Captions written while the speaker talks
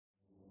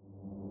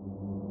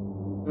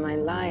My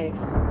life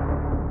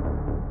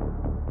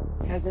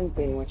hasn't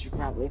been what you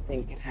probably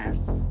think it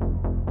has.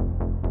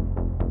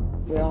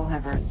 We all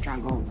have our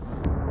struggles.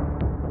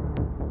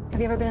 Have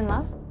you ever been in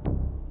love?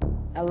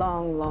 A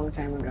long, long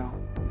time ago.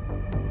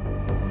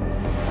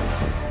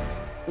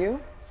 You?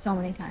 So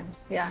many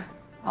times. Yeah,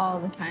 all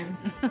the time.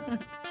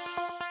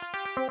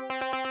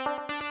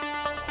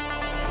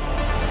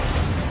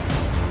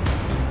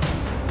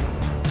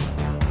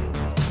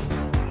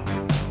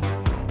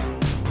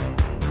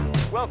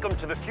 Welcome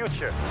to the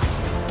future.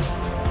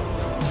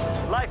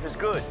 Life is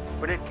good,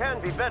 but it can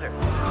be better.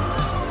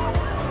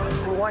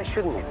 And why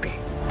shouldn't it be?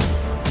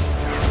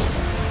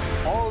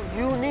 All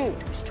you need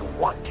is to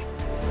want it.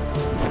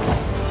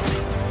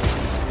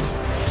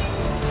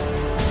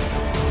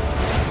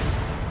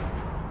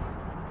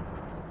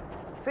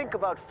 Think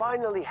about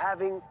finally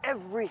having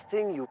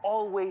everything you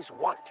always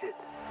wanted.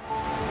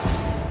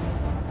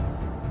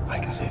 I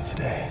can save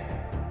today,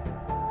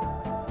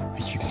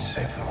 but you can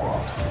save the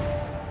world.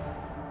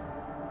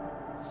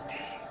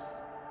 Steve.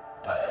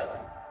 Diane.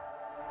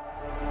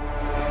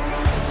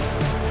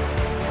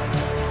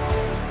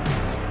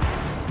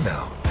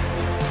 No.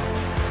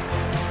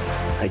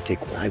 I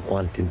take what I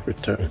want in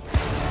return.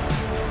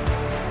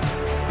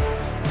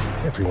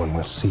 Everyone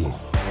will see.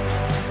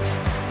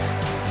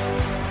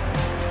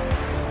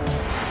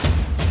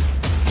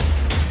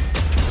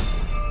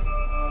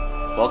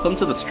 Welcome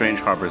to the Strange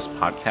Harbors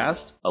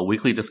podcast, a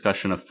weekly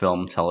discussion of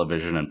film,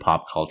 television, and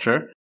pop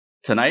culture.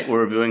 Tonight, we're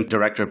reviewing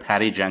director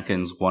Patty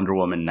Jenkins' Wonder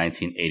Woman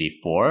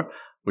 1984,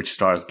 which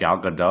stars Gal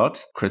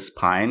Gadot, Chris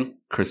Pine,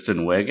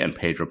 Kristen Wiig, and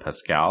Pedro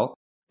Pascal.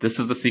 This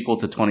is the sequel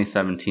to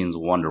 2017's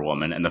Wonder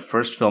Woman and the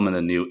first film in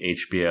the new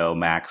HBO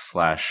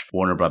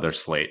Max/Warner Brothers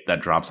slate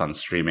that drops on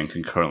streaming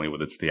concurrently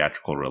with its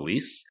theatrical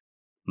release.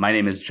 My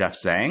name is Jeff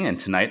Zhang, and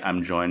tonight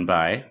I'm joined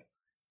by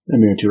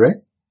Amir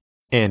Toure.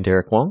 And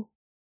Derek Wong.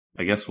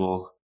 I guess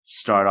we'll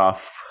start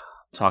off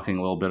talking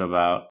a little bit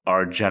about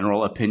our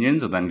general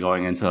opinions and then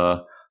going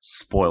into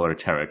spoiler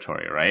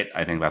territory, right?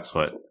 I think that's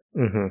what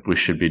we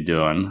should be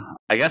doing.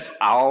 I guess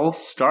I'll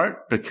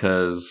start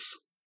because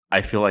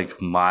I feel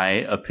like my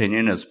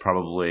opinion is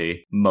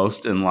probably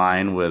most in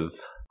line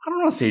with, I don't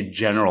want to say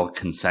general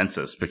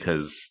consensus,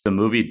 because the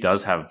movie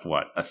does have,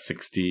 a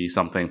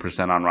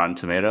 60-something% on Rotten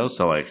Tomatoes?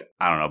 So, I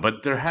don't know.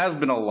 But there has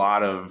been a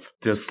lot of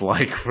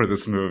dislike for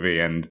this movie,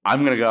 and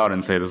I'm going to go out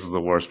and say this is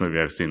the worst movie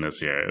I've seen this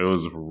year. It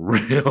was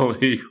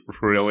really,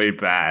 really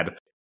bad.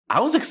 I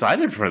was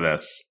excited for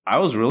this. I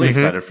was really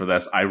excited for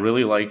this. I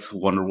really liked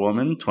Wonder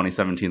Woman,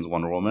 2017's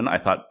Wonder Woman. I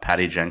thought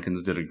Patty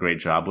Jenkins did a great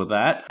job with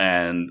that.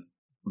 And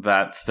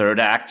that third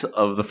act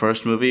of the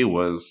first movie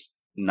was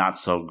not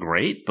so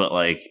great, but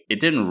it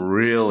didn't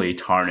really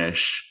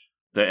tarnish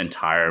the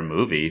entire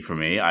movie for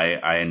me.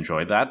 I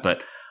enjoyed that,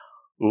 but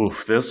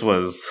oof, this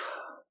was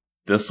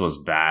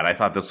bad. I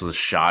thought this was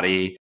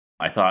shoddy.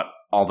 I thought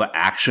all the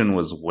action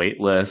was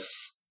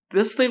weightless.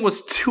 This thing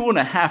was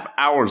 2.5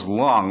 hours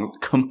long,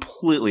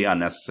 completely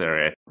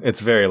unnecessary. It's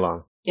very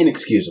long.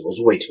 Inexcusable.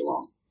 It's way too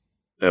long.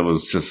 It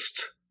was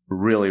just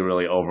really,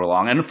 really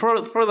overlong. And for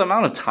the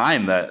amount of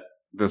time that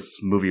this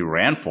movie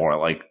ran for,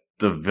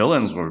 the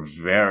villains were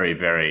very,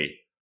 very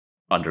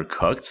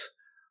undercooked.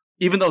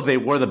 Even though they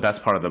were the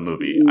best part of the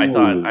movie. I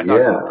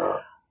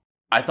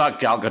thought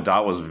Gal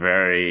Gadot was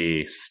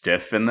very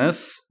stiff in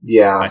this.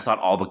 Yeah. I thought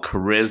all the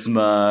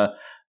charisma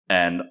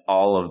and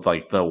all of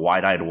the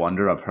wide-eyed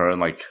wonder of her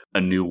in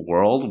A New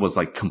World was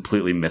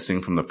completely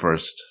missing from the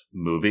first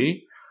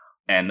movie.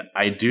 And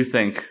I do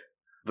think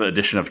the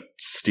addition of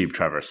Steve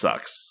Trevor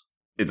sucks.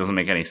 It doesn't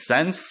make any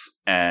sense,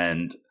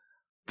 and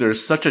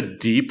there's such a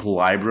deep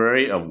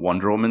library of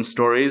Wonder Woman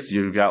stories.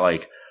 You've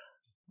got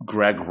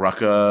Greg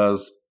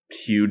Rucka's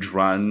huge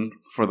run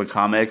for the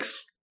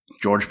comics,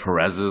 George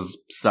Perez's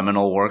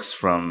seminal works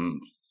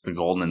from the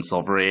Golden and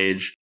Silver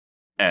Age,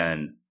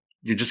 and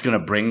you're just going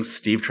to bring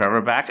Steve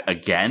Trevor back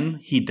again?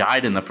 He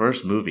died in the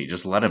first movie.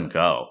 Just let him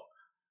go.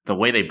 The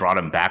way they brought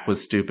him back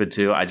was stupid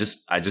too. I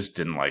just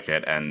didn't like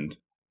it, and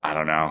I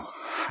don't know.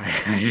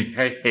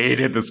 I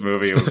hated this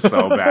movie. It was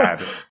so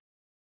bad.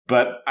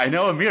 But I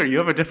know, Amir, you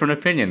have a different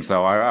opinion,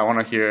 so I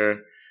want to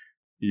hear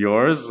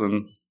yours.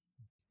 And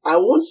I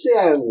won't say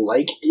I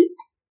liked it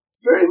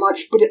very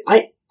much, but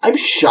I'm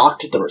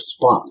shocked at the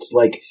response.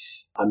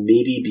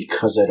 Maybe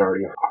because I'd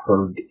already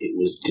heard it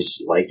was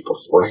disliked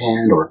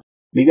beforehand, or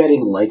maybe I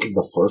didn't like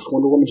the first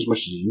Wonder Woman as much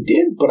as you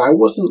did, but I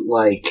wasn't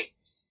I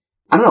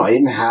don't know, I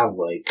didn't have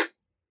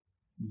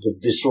the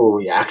visceral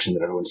reaction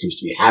that everyone seems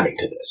to be having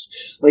to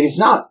this. It's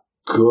not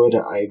good.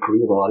 I agree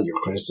with a lot of your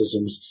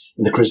criticisms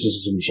and the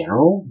criticism in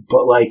general,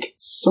 but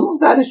some of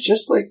that is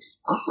just I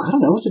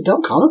don't know, it's a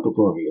dumb comic book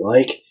movie.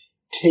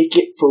 Take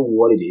it for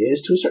what it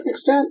is to a certain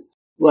extent.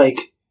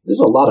 There's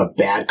a lot of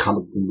bad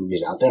comic book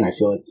movies out there, and I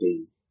feel like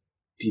they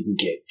didn't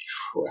get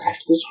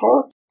trashed this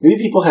hard.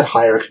 Maybe people had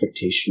higher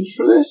expectations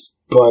for this,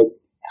 but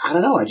I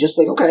don't know. I just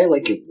okay,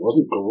 it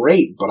wasn't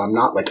great, but I'm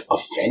not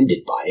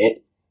offended by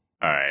it.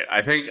 All right.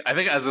 I think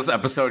as this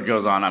episode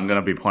goes on, I'm going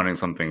to be pointing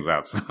some things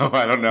out. So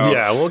I don't know.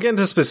 Yeah, we'll get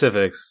into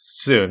specifics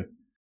soon.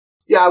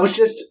 Yeah, I was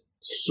just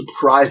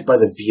surprised by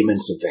the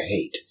vehemence of the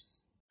hate.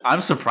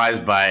 I'm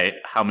surprised by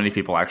how many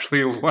people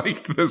actually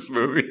liked this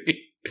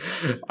movie.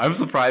 I'm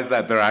surprised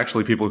that there are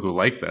actually people who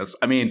like this.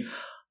 I mean,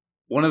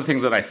 one of the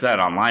things that I said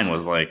online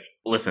was like,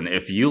 listen,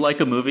 if you like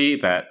a movie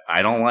that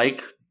I don't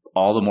like,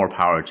 all the more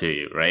power to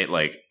you, right?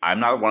 Like, I'm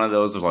not one of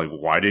those of like,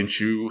 why didn't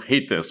you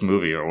hate this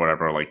movie or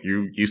whatever? Like,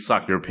 you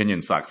suck, your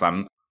opinion sucks.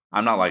 I'm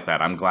not like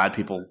that. I'm glad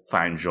people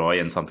find joy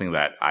in something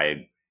that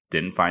I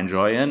didn't find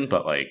joy in,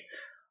 but like,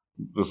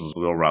 this is a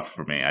little rough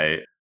for me.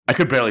 I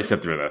could barely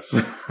sit through this.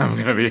 I'm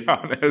going to be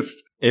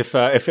honest. If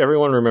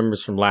everyone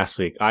remembers from last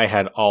week, I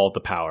had all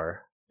the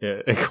power,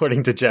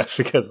 according to Jess,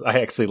 because I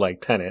actually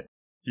like Tenet.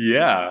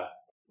 Yeah.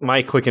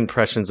 My quick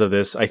impressions of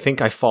this, I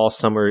think I fall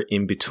somewhere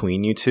in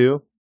between you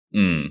two.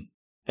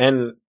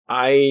 And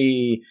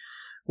I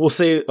will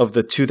say of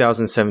the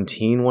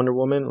 2017 Wonder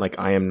Woman, like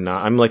I'm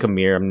like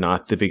Amir, I'm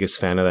not the biggest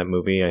fan of that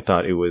movie. I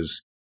thought it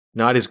was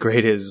not as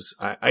great as,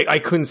 I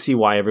couldn't see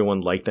why everyone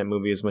liked that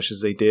movie as much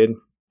as they did.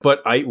 But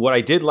what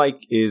I did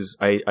like is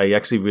I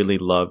actually really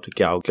loved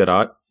Gal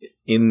Gadot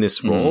in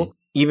this role.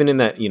 Even in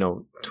that,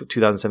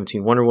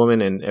 2017 Wonder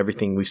Woman and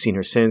everything we've seen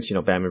her since,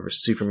 Batman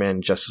vs.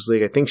 Superman, Justice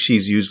League, I think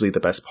she's usually the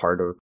best part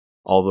of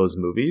all those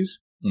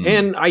movies.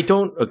 And I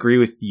don't agree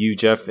with you,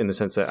 Jeff, in the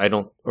sense that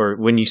or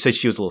when you said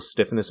she was a little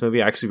stiff in this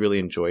movie, I actually really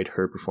enjoyed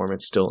her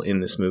performance still in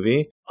this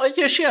movie.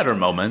 Yeah, she had her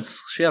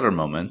moments.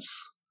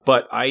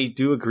 But I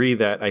do agree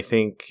that I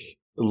think,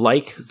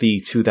 like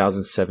the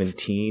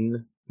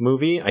 2017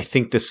 movie, I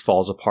think this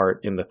falls apart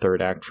in the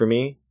third act for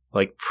me,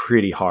 like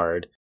pretty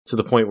hard, to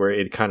the point where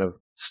it kind of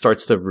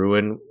starts to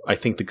ruin, I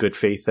think, the good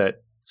faith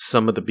that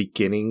some of the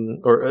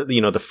beginning or,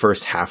 the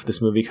first half of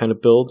this movie kind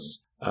of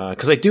builds.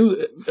 Because I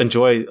do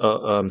enjoy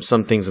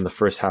some things in the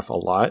first half a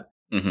lot,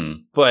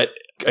 but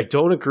I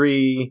don't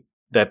agree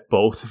that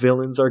both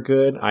villains are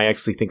good. I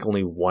actually think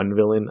only one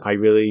villain I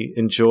really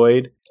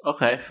enjoyed.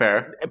 Okay,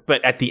 fair.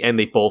 But at the end,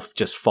 they both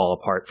just fall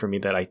apart for me.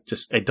 That I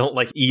don't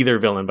like either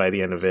villain by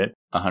the end of it.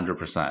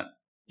 100%.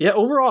 Yeah,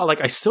 overall,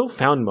 like I still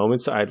found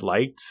moments that I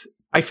liked.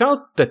 I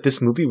felt that this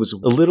movie was a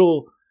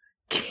little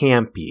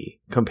campy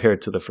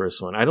compared to the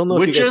first one. I don't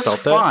know if you guys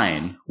felt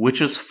that.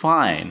 Which is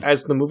fine.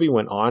 As the movie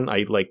went on,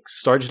 I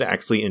started to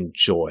actually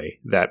enjoy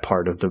that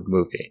part of the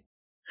movie.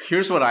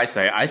 Here's what I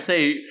say. I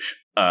say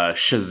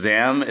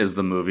Shazam is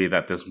the movie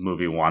that this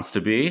movie wants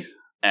to be,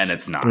 and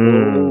it's not.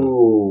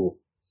 Ooh.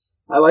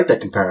 I like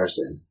that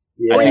comparison.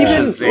 Yeah.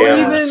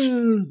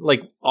 Even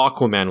like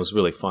Aquaman was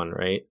really fun,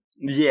 right?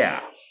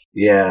 Yeah.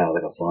 Yeah,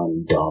 like a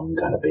fun, dumb,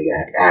 kind of big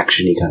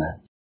action-y kind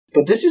of.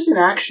 But this isn't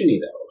action-y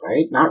though,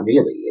 right? Not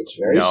really. It's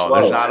very slow.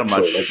 There's not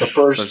much. Like the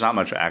first, there's not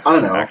much action.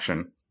 I don't know,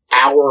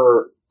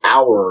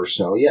 hour or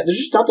so. Yeah, there's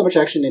just not that much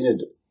action in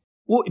it.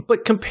 Well,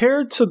 but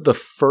compared to the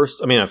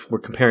first, I mean, if we're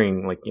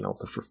comparing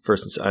the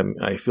first,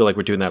 I feel like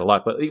we're doing that a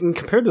lot. But even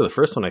compared to the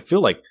first one, I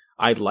feel like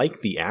I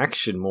like the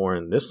action more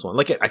in this one.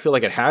 I feel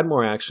like it had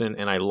more action,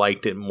 and I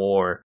liked it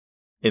more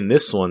in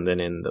this one than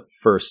in the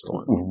first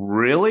one.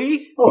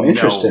 Really? Oh,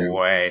 interesting. No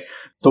way.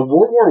 The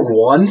World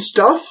War I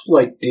stuff,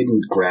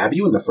 didn't grab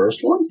you in the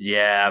first one?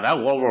 Yeah, that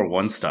World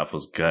War I stuff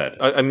was good.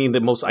 I mean,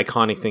 the most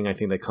iconic thing I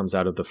think that comes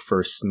out of the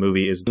first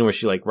movie is where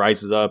she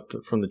rises up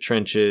from the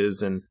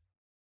trenches and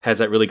has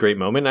that really great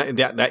moment.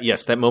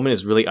 That moment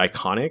is really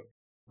iconic.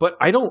 But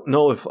I don't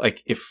know if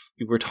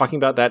we're talking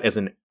about that as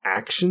an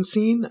action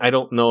scene, I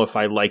don't know if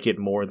I like it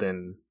more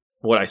than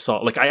what I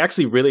saw. I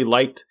actually really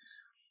liked,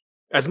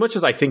 as much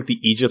as I think the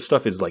Egypt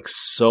stuff is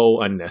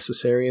so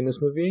unnecessary in this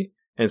movie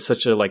and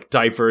such a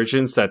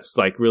divergence that's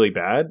really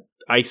bad,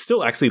 I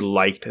still actually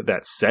liked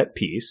that set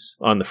piece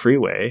on the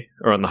freeway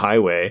or on the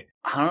highway.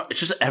 I don't know, it's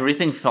just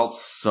everything felt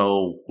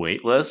so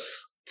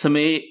weightless to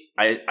me.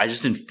 I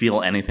just didn't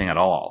feel anything at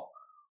all.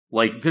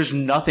 There's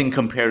nothing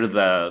compared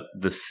to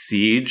the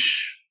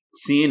siege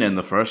scene in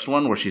the first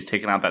one where she's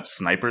taking out that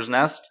sniper's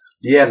nest.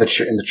 Yeah, in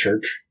the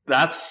church.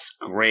 That's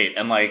great.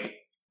 And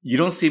you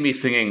don't see me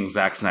singing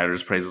Zack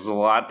Snyder's praises a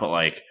lot, but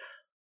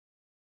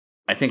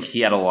I think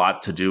he had a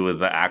lot to do with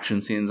the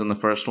action scenes in the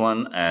first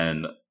one,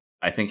 and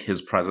I think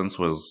his presence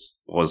was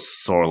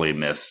sorely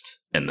missed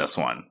in this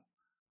one.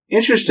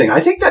 Interesting.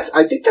 I think that's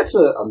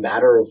a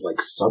matter of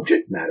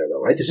subject matter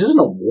though, right? This isn't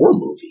a war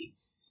movie.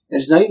 And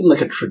it's not even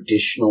a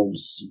traditional,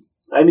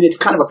 I mean, it's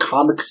kind of a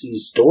comic-y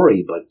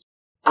story, but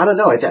I don't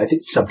know. I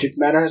think subject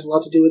matter has a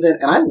lot to do with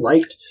it. And I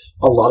liked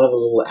a lot of the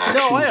little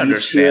action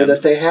beats here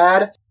that they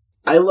had.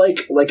 I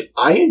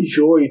I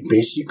enjoyed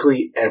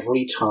basically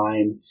every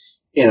time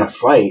in a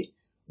fight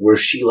where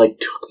she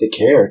took the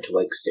care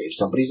to save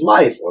somebody's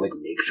life or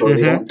make sure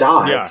they don't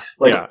die.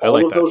 Yeah.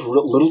 All of those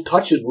little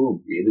touches were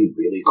really,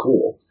 really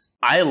cool.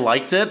 I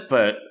liked it,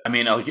 but I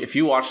mean, if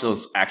you watch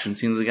those action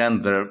scenes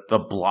again, the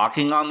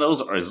blocking on those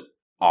is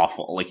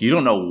awful. You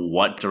don't know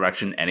what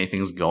direction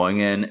anything's going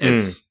in.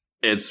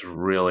 It's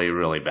really,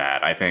 really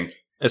bad. I think,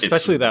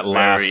 especially that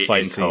last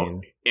fight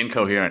scene,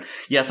 incoherent.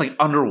 Yeah, it's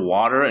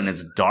underwater and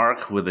it's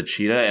dark with a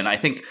cheetah, and I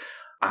think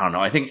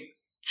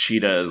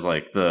cheetah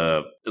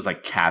is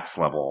Cats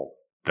level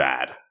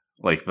bad.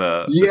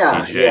 The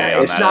CGI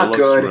on it's that, not it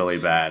looks good. really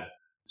bad.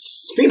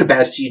 Speaking of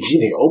bad CG,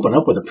 they open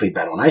up with a pretty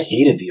bad one. I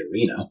hated the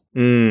arena.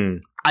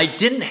 I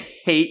didn't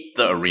hate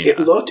the arena.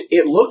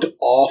 It looked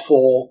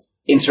awful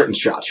in certain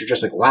shots. You're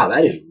just like, wow,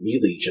 that is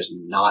really just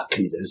not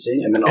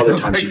convincing. And then other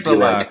times you'd be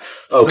like,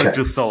 okay. Cirque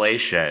du Soleil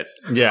shit.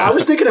 Yeah. I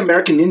was thinking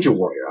American Ninja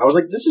Warrior. I was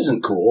like, this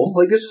isn't cool.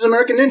 Like, this is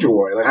American Ninja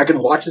Warrior. Like, I could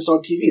watch this on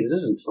TV. This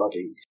isn't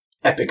fucking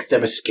epic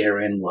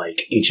Themysciran,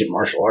 like, ancient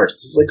martial arts.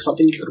 This is like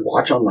something you could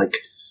watch on, like,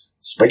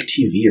 Spike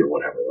TV or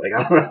whatever. Like,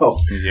 I don't know.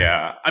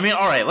 Yeah. I mean,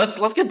 all right,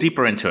 let's get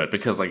deeper into it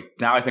because, like,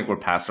 now I think we're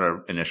past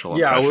our initial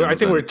impressions. Yeah, I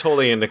think we're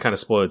totally into kind of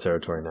spoiler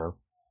territory now.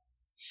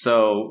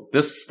 So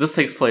this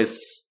takes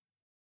place,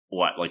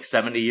 what, like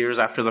 70 years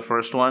after the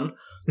first one?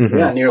 Mm-hmm.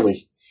 Yeah,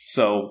 nearly.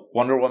 So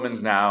Wonder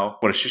Woman's now,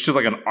 what is she? She's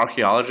like an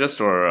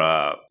archaeologist or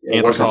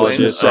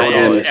anthropologist.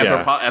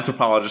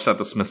 Anthropologist at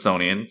the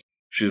Smithsonian.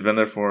 She's been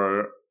there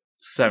for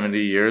 70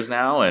 years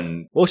now,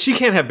 and well, she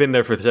can't have been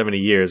there for 70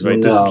 years,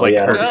 right? This is like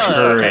her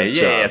current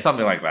job. Yeah,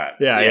 something like that.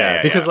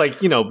 Yeah. Because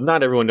like, you know,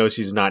 not everyone knows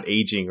she's not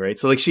aging, right?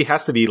 So like, she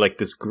has to be like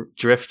this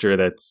drifter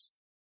that's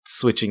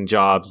switching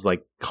jobs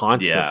like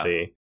constantly.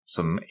 Yeah.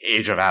 Some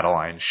Age of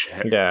Adeline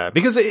shit. Yeah,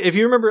 because if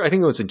you remember, I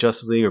think it was in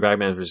Justice League or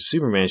Batman vs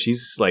Superman.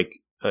 She's like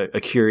a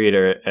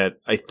curator at,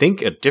 I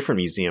think, a different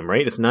museum,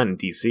 right? It's not in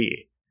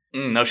DC.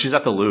 No, she's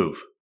at the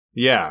Louvre.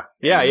 Yeah.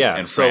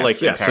 In so France,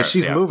 like, yeah, Paris, so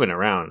she's moving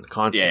around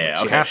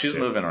constantly. Yeah, she's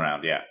moving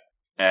around, yeah.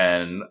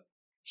 And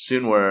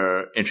soon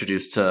we're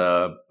introduced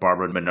to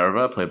Barbara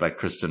Minerva, played by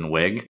Kristen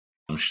Wiig.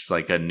 She's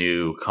like a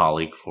new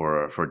colleague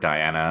for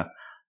Diana.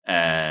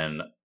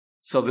 And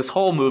so this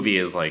whole movie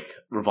is like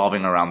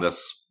revolving around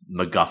this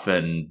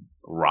MacGuffin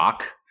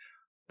rock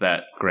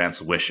that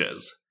grants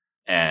wishes.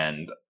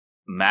 And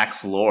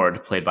Max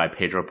Lord, played by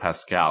Pedro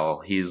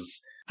Pascal,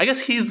 I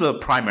guess he's the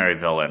primary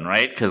villain,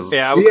 right? Because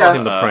I would call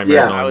him the primary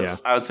villain.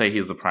 I would say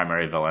he's the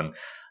primary villain,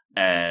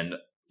 and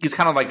he's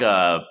kind of like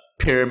a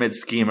pyramid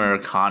schemer,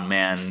 con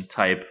man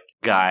type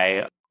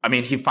guy. I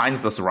mean, he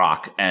finds this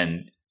rock,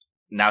 and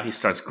now he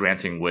starts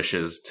granting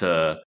wishes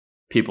to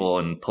people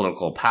in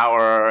political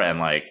power, and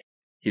like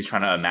he's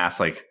trying to amass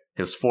like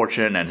his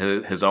fortune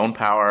and his own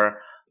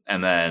power,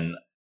 and then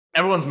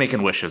everyone's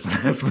making wishes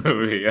in this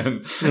movie,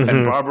 and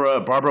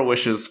Barbara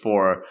wishes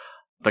for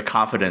the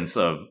confidence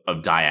of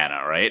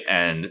Diana, right?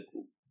 And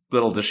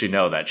little does she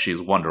know that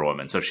she's Wonder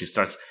Woman. So she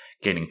starts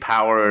gaining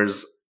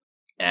powers.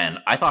 And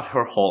I thought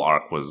her whole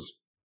arc was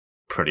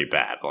pretty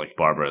bad. Like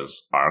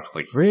Barbara's arc.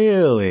 Like,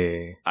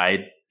 really?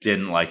 I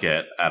didn't like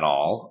it at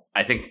all.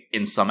 I think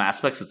in some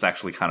aspects it's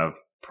actually kind of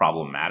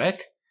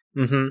problematic.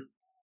 Mm-hmm.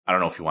 I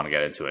don't know if you want to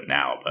get into it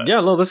now, but yeah,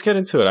 let's get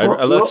into it.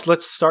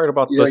 Let's start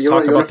about. Let's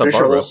talk about the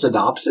Barbara. A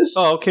synopsis.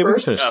 Oh, okay. We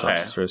can finish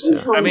synopsis first.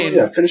 Yeah. I mean,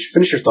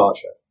 finish your thought,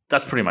 Jeff.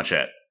 That's pretty much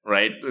it,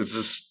 right? It's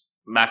just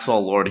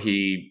Maxwell Lord.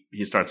 He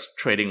starts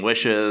trading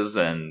wishes,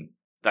 and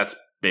that's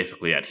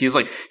basically it. He's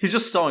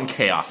just sowing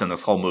chaos in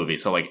this whole movie.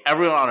 So like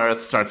everyone on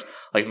Earth starts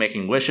like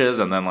making wishes,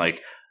 and then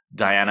like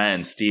Diana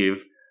and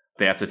Steve,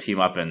 they have to team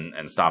up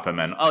and stop him.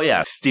 And oh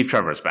yeah, Steve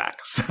Trevor's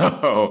back.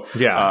 So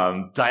yeah,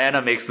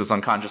 Diana makes this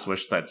unconscious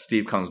wish that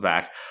Steve comes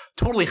back,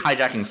 totally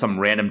hijacking some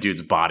random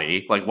dude's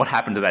body. Like what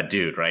happened to that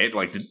dude, right?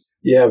 Like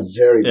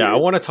very. Yeah, I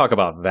want to talk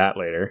about that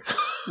later.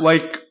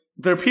 Like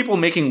there are people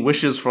making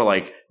wishes for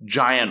like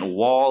giant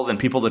walls and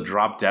people to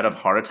drop dead of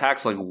heart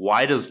attacks. Like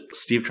why does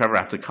Steve Trevor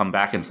have to come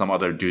back in some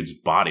other dude's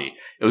body?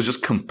 It was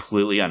just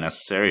completely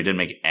unnecessary. It didn't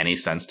make any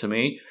sense to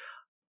me.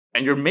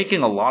 And you're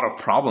making a lot of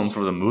problems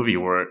for the movie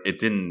where it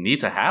didn't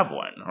need to have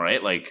one,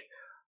 right? Like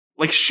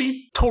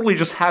she totally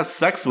just has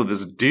sex with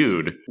this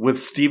dude with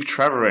Steve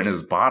Trevor in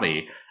his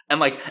body. And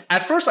like,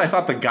 at first I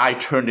thought the guy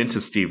turned into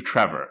Steve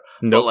Trevor.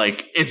 Nope. But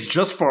like, it's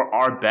just for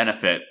our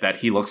benefit that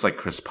he looks like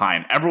Chris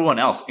Pine. Everyone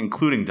else,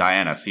 including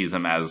Diana, sees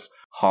him as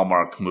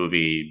Hallmark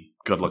movie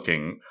good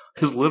looking.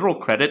 His literal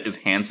credit is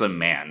handsome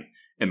man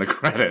in the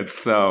credits.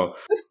 So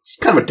it's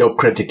kind of a dope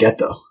credit to get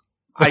though.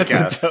 I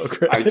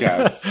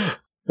guess.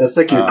 That's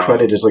like your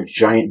credit is like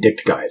giant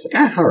dicked guy. It's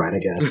like, all right, I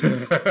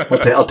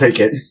guess. I'll take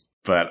it.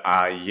 But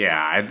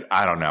yeah,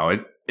 I don't know.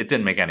 It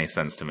didn't make any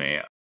sense to me.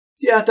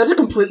 Yeah, that's a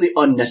completely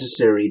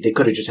unnecessary. They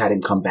could have just had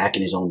him come back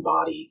in his own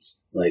body.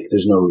 Like,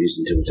 there's no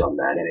reason to have done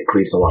that, and it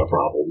creates a lot of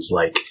problems.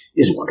 Like,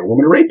 is Wonder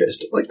Woman a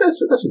rapist? Like, that's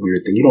a weird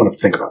thing. You don't have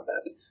to think about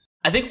that.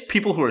 I think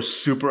people who are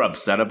super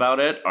upset about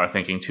it are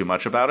thinking too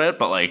much about it,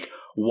 but like,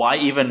 why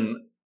even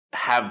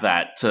have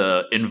that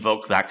to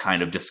invoke that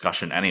kind of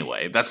discussion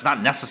anyway? That's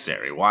not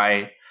necessary.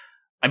 Why?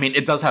 I mean,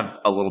 it does have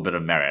a little bit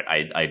of merit.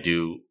 I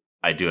do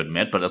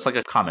admit, but it's like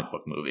a comic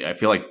book movie. I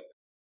feel like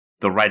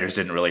the writers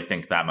didn't really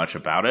think that much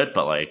about it,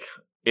 but like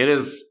it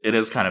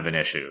is kind of an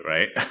issue,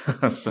 right?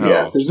 So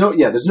there's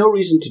no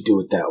reason to do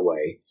it that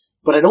way.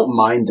 But I don't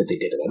mind that they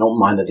did it. I don't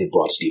mind that they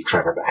brought Steve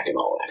Trevor back at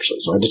all,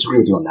 actually. So I disagree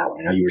with you on that one.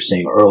 I know you were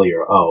saying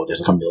earlier,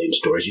 there's like a million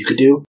stories you could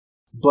do,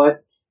 but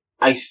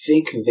I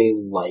think they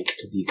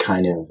liked the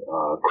kind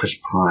of Chris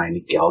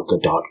Pine, Gal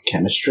Gadot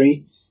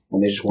chemistry,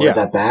 and they just wanted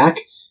that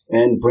back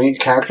and bring a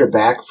character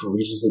back for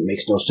reasons that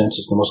makes no sense.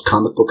 It's the most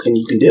comic book thing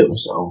you can do.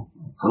 So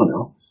I don't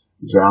know.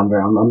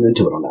 I'm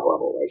into it on that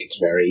level. Like it's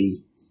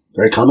very,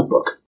 very comic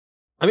book.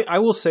 I mean, I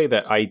will say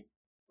that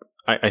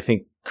I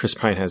think Chris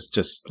Pine has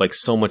just like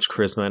so much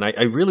charisma, and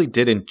I really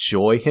did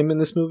enjoy him in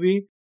this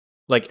movie.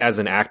 Like as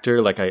an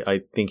actor, like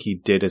I think he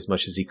did as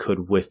much as he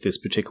could with this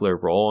particular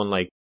role, and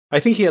like I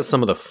think he has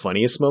some of the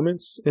funniest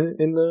moments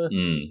in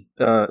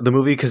the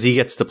movie because he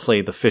gets to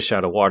play the fish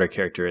out of water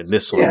character in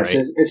this one. Yeah, right?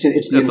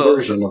 it's the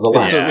inversion of the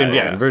last one.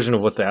 Yeah, inversion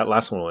of what that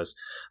last one was.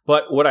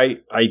 But what I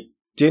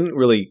didn't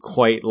really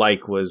quite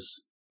like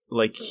was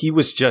like he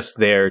was just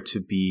there to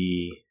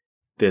be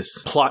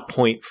this plot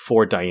point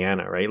for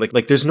Diana, right?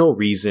 Like there's no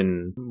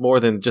reason more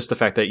than just the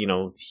fact that, you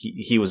know,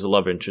 he was a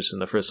love interest in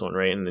the first one,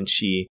 right? And then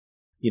she,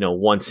 you know,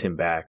 wants him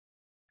back.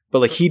 But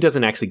like he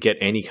doesn't actually get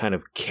any kind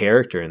of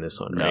character in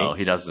this one, right? No,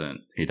 he doesn't.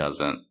 He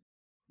doesn't.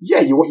 Yeah,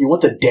 you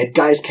want the dead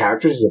guy's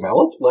character to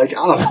develop? Like,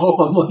 I don't know.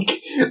 I'm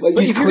like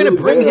but if you're going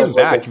to bring him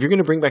back, if you're going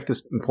to bring back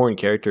this important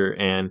character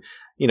and,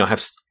 you know,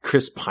 have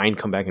Chris Pine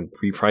come back and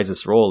reprise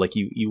this role, like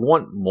you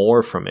want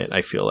more from it,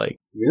 I feel like.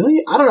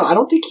 Really? I don't know. I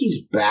don't think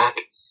he's back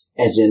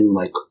as in,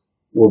 like,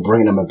 we're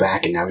bringing him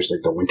back and now he's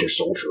like the Winter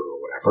Soldier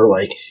or whatever.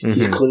 Like,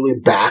 he's clearly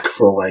back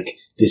for, like,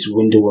 this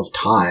window of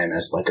time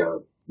as, like, a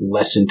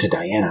lesson to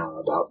Diana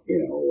about, you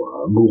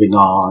know, moving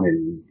on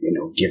and, you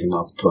know, giving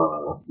up,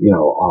 you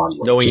know, on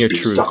like, knowing just your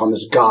being truth. Stuck on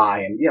this guy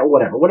and, yeah,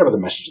 whatever the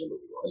message of the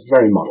movie was.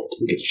 Very muddled.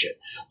 Who gives a shit?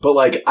 But,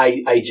 like,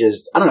 I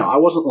don't know. I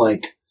wasn't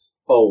like,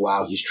 oh,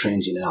 wow, he's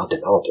transient and not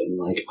developing.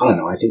 Like, I don't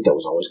know. I think that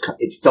was always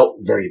it felt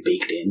very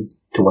baked in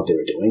to what they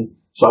were doing.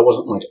 So I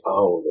wasn't like,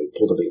 oh, they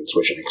pulled a bait and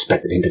switch and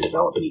expected him to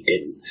develop and he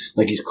didn't.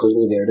 Like, he's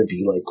clearly there to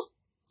be like,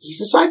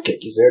 he's a sidekick.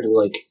 He's there to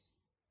like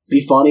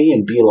be funny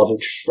and be a love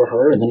interest for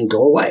her and then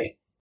go away.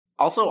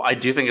 Also, I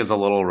do think it's a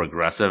little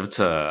regressive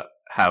to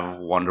have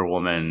Wonder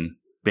Woman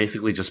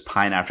basically just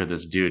pine after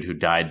this dude who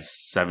died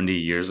 70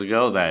 years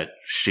ago that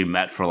she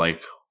met for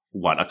like,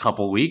 what, a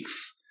couple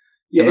weeks?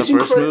 Yeah,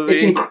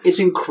 it's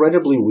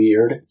incredibly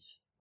weird.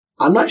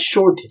 I'm not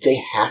sure, did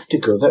they have to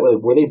go that way?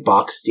 Like, were they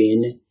boxed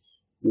in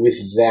with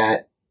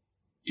that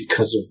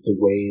because of the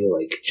way,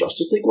 like,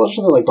 Justice League was or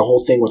something? Like, the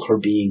whole thing with her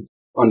being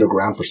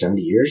underground for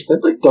 70 years?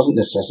 That, like, doesn't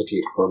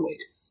necessitate her, like,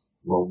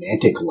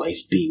 romantic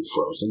life being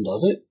frozen,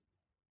 does it?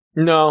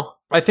 No.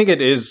 I think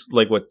it is,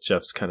 like, what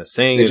Jeff's kind of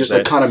saying. They just,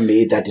 like, kind of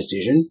made that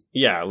decision?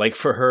 Yeah, like,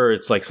 for her,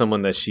 it's, like,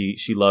 someone that she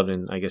loved,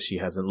 and I guess she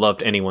hasn't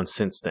loved anyone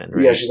since then,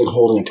 right? Yeah, she's, like,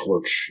 holding a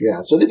torch.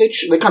 Yeah, so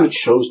they kind of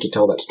chose to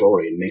tell that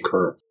story and make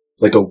her,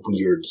 like, a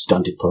weird,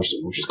 stunted person,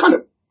 which is kind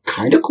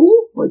of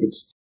cool. Like,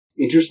 it's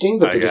interesting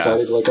that they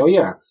decided, like, oh,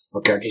 yeah,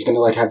 our character's gonna,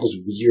 like, have this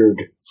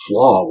weird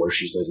flaw where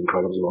she's, like,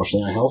 incredibly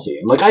emotionally unhealthy.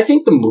 And, like, I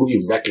think the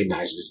movie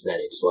recognizes that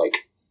it's, like,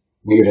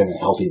 weird and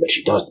unhealthy that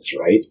she does this,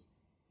 right?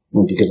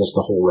 Because that's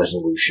the whole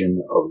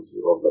resolution of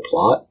the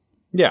plot.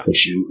 Yeah. That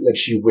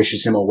she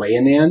wishes him away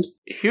in the end.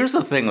 Here's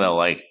the thing, though.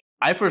 Like,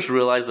 I first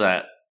realized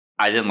that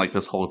I didn't like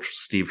this whole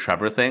Steve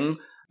Trevor thing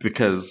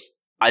because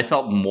I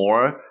felt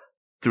more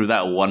through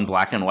that one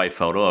black and white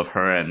photo of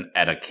her and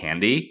Etta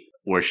Candy,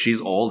 where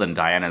she's old and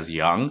Diana's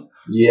young.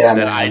 Yeah,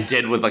 than I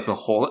did with, like, the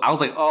whole... I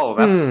was like, oh,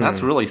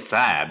 that's really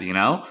sad, you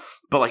know?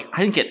 But, like,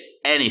 I didn't get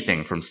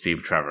anything from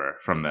Steve Trevor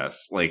from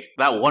this. Like,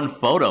 that one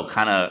photo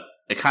kind of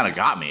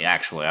got me,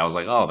 actually. I was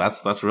like, oh,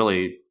 that's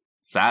really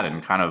sad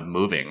and kind of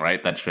moving,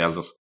 right? That she has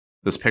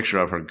this picture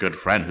of her good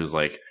friend whose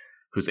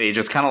age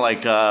is kind of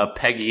like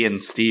Peggy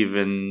and Steve,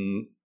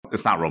 and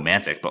it's not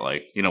romantic, but,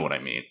 like, you know what I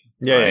mean.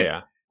 Yeah, right?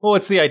 yeah. Well,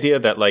 it's the idea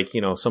that, like,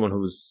 you know, someone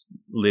who's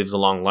lives a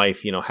long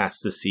life, you know, has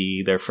to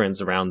see their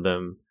friends around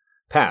them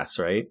pass,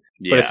 right?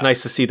 Yeah. But it's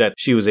nice to see that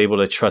she was able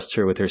to trust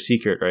her with her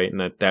secret, right? And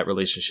that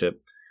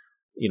relationship,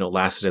 you know,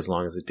 lasted as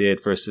long as it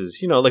did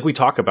versus, you know, like we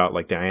talk about,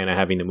 like, Diana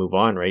having to move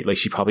on, right? Like,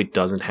 she probably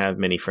doesn't have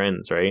many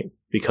friends, right?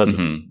 Because of,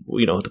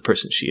 you know, the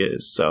person she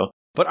is. So,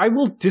 but I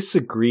will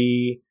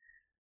disagree.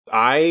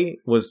 I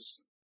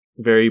was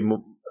very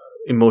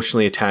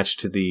emotionally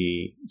attached to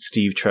the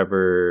Steve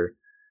Trevor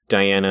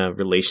Diana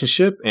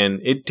relationship, and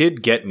it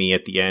did get me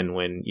at the end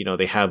when, you know,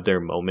 they have their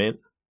moment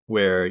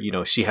where, you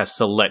know, she has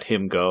to let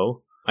him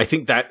go. I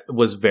think that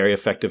was very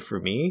effective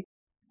for me.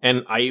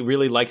 And I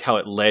really liked how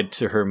it led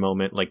to her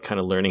moment, like, kind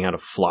of learning how to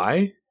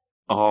fly.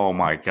 Oh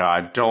my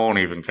god, don't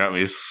even get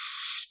me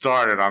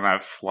started on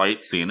that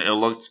flight scene. It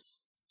looked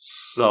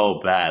so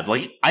bad.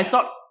 Like, I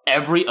thought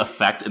every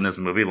effect in this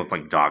movie looked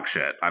like dog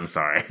shit. I'm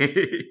sorry.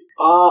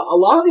 A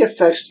lot of the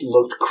effects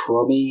looked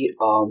crummy.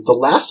 The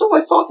lasso,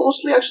 I thought,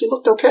 mostly actually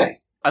looked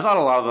okay. I thought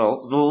a lot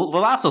of the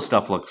lasso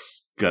stuff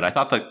looks good. I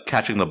thought that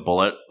catching the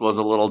bullet was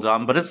a little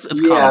dumb, but it's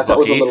comic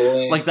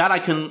booky. Like, that I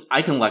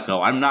can let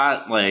go. I'm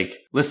not like,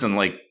 listen,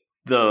 like,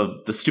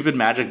 the stupid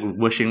magic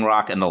wishing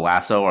rock and the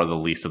lasso are the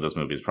least of this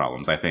movie's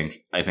problems. I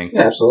think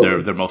yeah,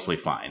 absolutely. They're mostly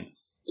fine.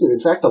 Dude, in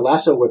fact, the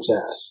lasso whips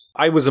ass.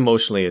 I was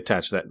emotionally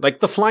attached to that. Like,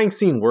 the flying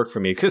scene worked for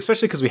me,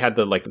 especially because we had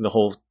the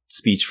whole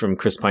speech from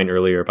Chris Pine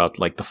earlier about,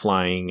 like, the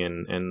flying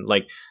and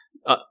like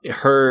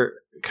her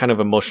kind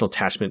of emotional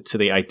attachment to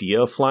the idea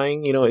of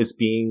flying, you know, is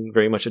being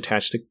very much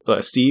attached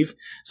to Steve.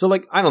 So,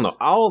 like, I don't know,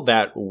 all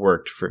that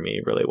worked for me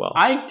really well.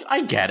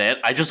 I get it.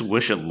 I just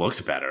wish it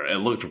looked better. It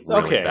looked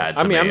really bad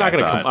to me. I'm not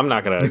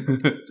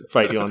gonna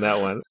fight you on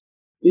that one.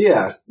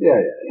 Yeah. I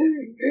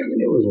mean,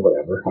 it was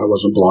whatever. I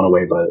wasn't blown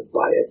away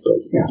by it, but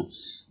yeah.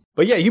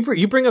 But yeah,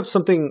 you bring up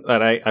something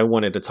that I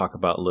wanted to talk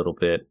about a little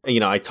bit.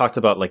 I talked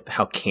about like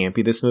how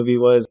campy this movie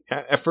was.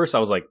 At first, I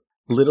was like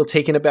a little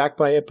taken aback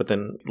by it, but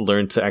then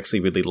learned to actually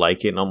really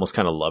like it and almost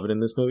kind of love it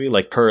in this movie.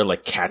 Like her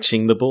like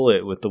catching the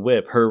bullet with the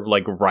whip, her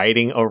like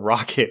riding a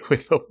rocket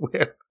with a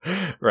whip,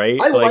 right?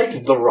 I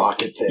liked the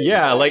rocket thing.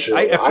 Yeah, like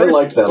actually. at first, I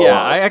liked that a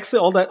lot. I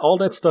actually all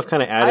that stuff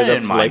kind of added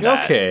up to like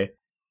that. Okay.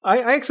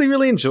 I actually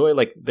really enjoy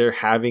like they're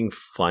having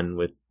fun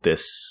with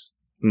this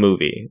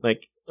movie.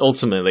 Like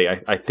ultimately,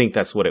 I think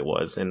that's what it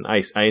was, and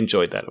I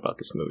enjoyed that about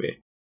this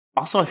movie.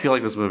 Also, I feel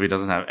like this movie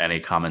doesn't have any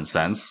common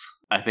sense.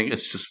 I think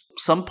it's just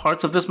some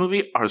parts of this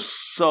movie are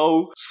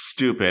so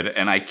stupid,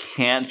 and I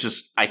can't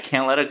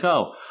let it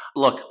go.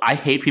 Look, I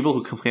hate people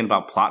who complain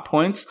about plot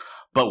points,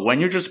 but when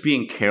you're just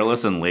being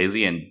careless and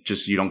lazy and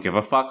just you don't give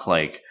a fuck,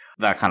 like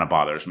that kind of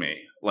bothers me.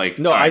 Like,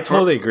 no, I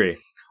totally agree.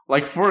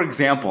 Like, for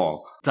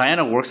example,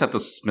 Diana works at the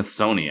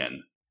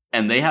Smithsonian,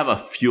 and they have a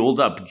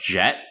fueled-up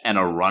jet and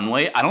a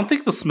runway. I don't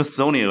think the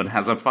Smithsonian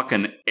has a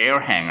fucking air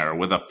hangar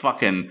with a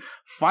fucking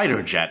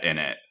fighter jet in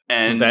it.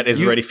 And that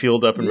is already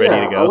fueled up and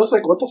ready to go. I was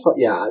like, what the fuck?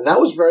 Yeah,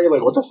 that was very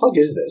like, what the fuck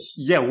is this?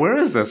 Yeah, where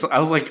is this? I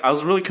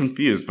was really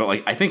confused, but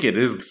like, I think it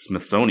is the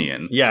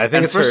Smithsonian. Yeah, I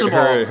think it's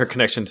her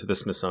connection to the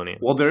Smithsonian.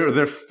 Well,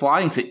 they're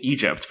flying to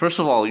Egypt. First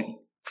of all,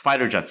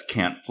 fighter jets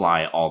can't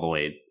fly all the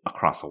way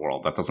across the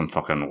world. That doesn't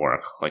fucking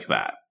work like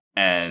that.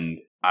 And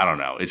I don't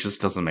know. It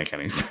just doesn't make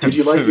any sense. Did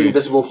you like the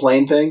invisible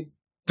plane thing?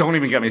 Don't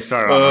even get me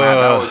started on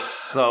that. That was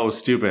so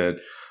stupid.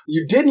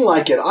 You didn't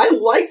like it. I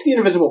liked the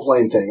invisible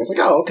plane thing. It's like,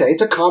 oh, okay.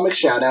 It's a comic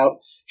shout out.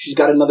 She's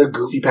got another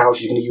goofy power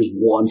she's going to use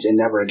once and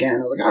never again. I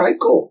was like, all right,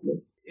 cool.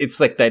 It's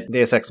like that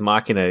Deus Ex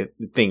Machina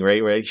thing,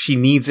 right? Where she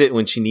needs it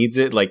when she needs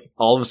it. Like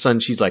all of a sudden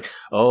she's like,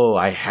 oh,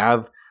 I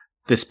have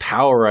this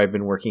power I've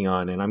been working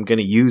on and I'm going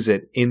to use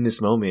it in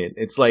this moment.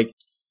 It's like,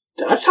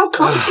 that's how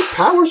comic book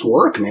powers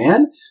work,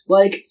 man.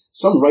 Like,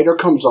 some writer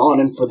comes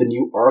on and for the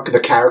new arc, the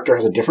character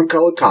has a different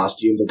colored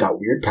costume, they've got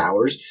weird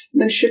powers,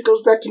 and then shit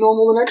goes back to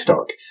normal the next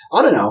arc.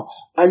 I don't know.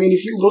 I mean,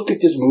 if you look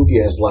at this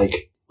movie as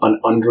like an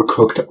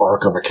undercooked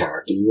arc of a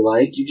character you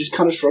like, you just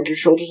kind of shrug your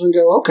shoulders and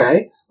go,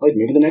 okay, like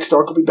maybe the next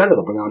arc will be better.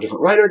 They'll bring on a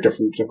different writer,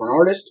 different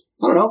artist.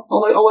 I don't know.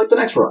 I'll like the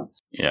next run.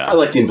 Yeah. I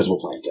like the invisible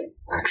plane thing,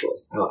 actually.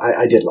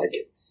 I did like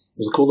it.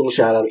 It was a cool little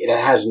shout out. It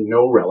has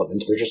no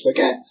relevance. They're just like,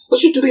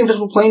 let's just do the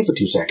invisible plane for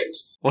 2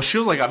 seconds. Well, she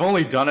was like, I've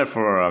only done it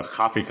for a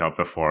coffee cup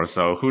before,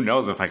 so who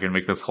knows if I can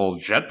make this whole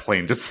jet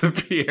plane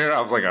disappear. I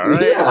was like, all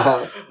right.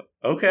 Yeah.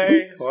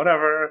 Okay,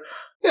 whatever.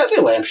 Yeah, they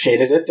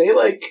lampshaded it. They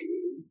like,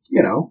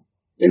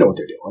 they know what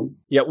they're doing.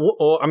 Yeah,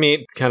 well, I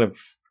mean, kind of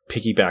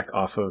piggyback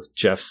off of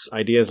Jeff's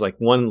ideas, like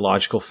one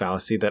logical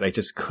fallacy that I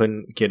just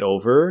couldn't get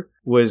over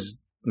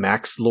was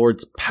Max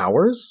Lord's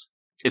powers.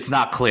 It's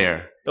not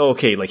clear.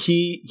 Okay, like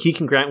he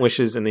can grant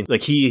wishes and then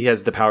like he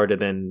has the power to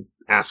then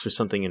ask for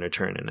something in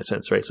return in a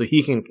sense, right? So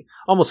he can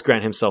almost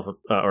grant himself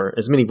or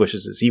as many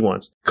wishes as he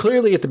wants.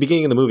 Clearly at the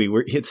beginning of the movie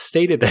where it's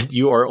stated that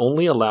you are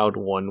only allowed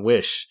one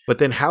wish, but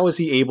then how is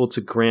he able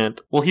to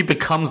grant? Well, he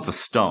becomes the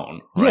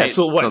stone, right? Yeah,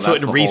 so what? So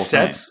it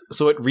resets.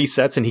 So it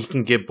resets and he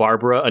can give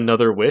Barbara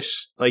another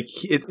wish. Like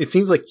it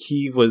seems like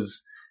he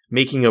was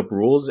making up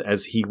rules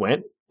as he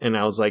went. And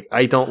I was like,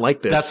 I don't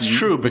like this. That's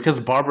true, because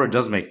Barbara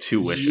does make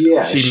 2 wishes.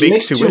 Yeah, she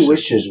makes 2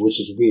 wishes, which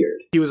is weird.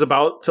 He was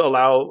about to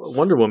allow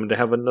Wonder Woman to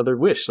have another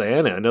wish.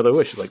 Diana, another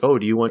wish. She's like, oh,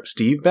 do you want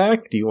Steve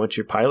back? Do you want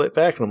your pilot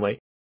back? And I'm like,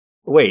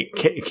 wait,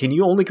 can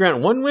you only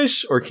grant 1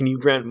 wish, or can you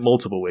grant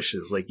multiple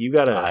wishes? Like, you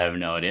gotta... I have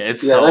no idea.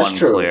 It's so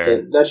unclear.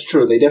 True. That's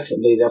true. They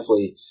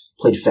definitely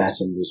played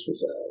fast and loose with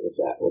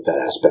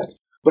that aspect.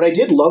 But I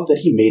did love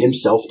that he made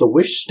himself the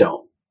Wish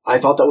Stone. I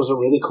thought that was a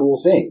really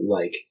cool thing.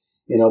 Like...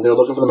 they're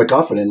looking for the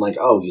MacGuffin and like,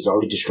 oh, he's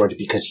already destroyed it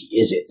because he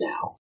is it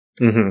now.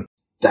 Mm-hmm.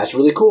 That's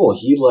really cool.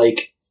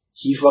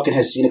 He fucking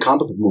has seen a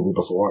comic book movie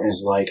before and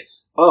is like,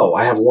 oh,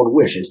 I have 1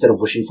 wish. Instead of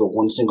wishing for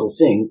one single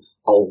thing,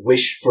 I'll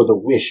wish for the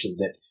wish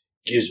that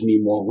gives me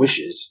more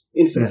wishes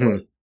infinitely.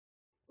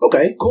 Mm-hmm.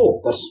 Okay,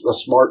 cool. That's a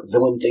smart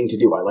villain thing to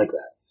do. I like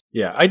that.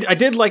 Yeah, I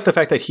did like the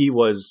fact that he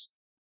was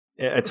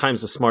at times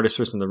the smartest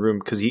person in the room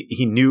because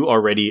he knew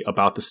already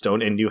about the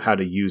stone and knew how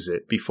to use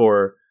it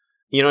before.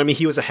 You know what I mean?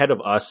 He was ahead of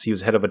us. He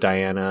was ahead of a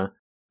Diana.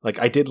 Like,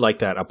 I did like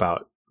that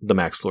about the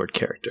Max Lord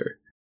character.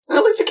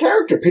 I like the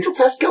character. Pedro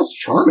Pascal's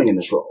charming in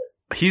this role.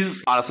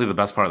 He's honestly the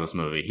best part of this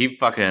movie. He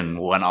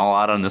fucking went all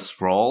out on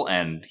this role,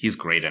 and he's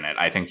great in it.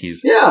 I think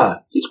he's... Yeah,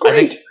 he's great.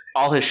 I think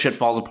all his shit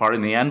falls apart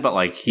in the end, but,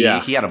 like, he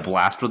had a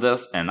blast with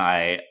this, and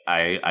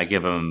I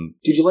give him...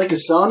 Did you like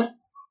his son?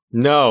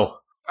 No.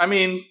 I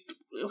mean,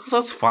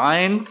 that's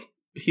fine.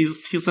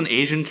 He's an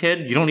Asian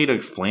kid. You don't need to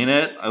explain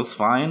it. That's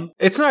fine.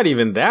 It's not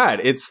even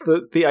that. It's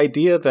the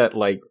idea that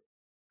like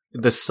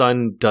the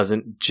son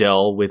doesn't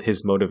gel with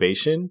his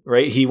motivation,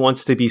 right? He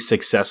wants to be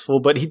successful,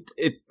 but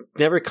it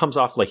never comes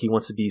off like he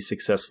wants to be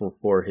successful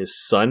for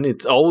his son.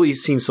 It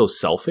always seems so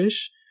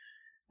selfish.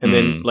 And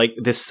then, like,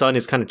 this son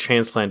is kind of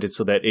transplanted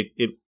so that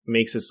it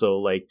makes it so,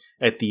 like,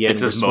 at the end...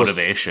 It's his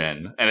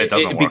motivation, and it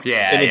doesn't work.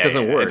 It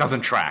doesn't work. It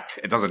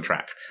doesn't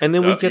track. And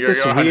then we get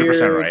this you're 100%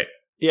 weird... right.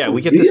 Yeah,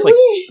 we get this, like,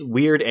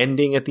 weird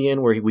ending at the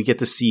end where we get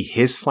to see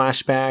his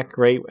flashback,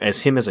 right,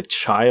 as him as a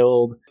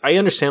child. I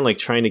understand, like,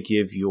 trying to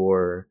give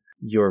your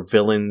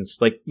villains,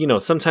 like, you know,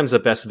 sometimes the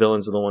best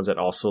villains are the ones that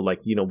also,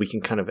 like, you know, we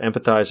can kind of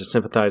empathize or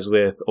sympathize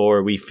with,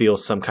 or we feel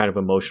some kind of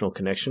emotional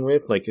connection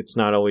with. Like, it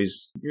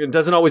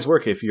doesn't always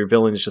work if your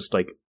villain is just,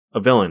 like, a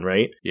villain,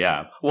 right?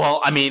 Yeah. Well,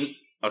 I mean,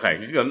 okay,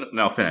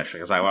 no, finish,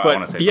 because I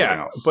want to say something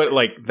else. But,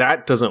 like,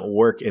 that doesn't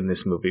work in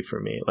this movie for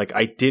me. Like,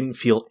 I didn't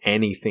feel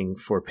anything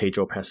for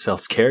Pedro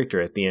Pascal's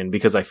character at the end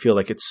because I feel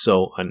like it's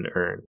so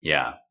unearned.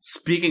 Yeah.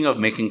 Speaking of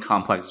making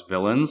complex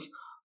villains,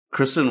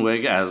 Kristen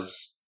Wiig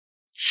as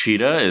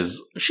Cheetah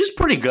she's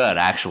pretty good,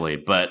 actually,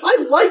 but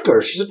I like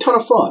her. She's a ton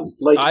of fun.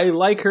 Like, I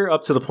like her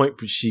up to the point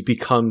where she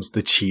becomes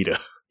the Cheetah.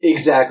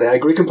 Exactly. I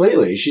agree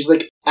completely. She's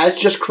like, as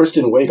just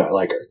Kristen Wiig, I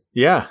like her.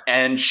 Yeah.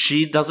 And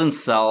she doesn't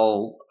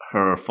sell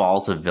her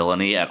fall to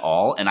villainy at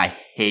all, and I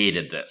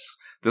hated this.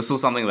 This was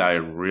something that I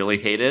really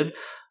hated.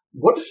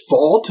 What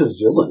fall to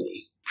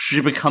villainy? She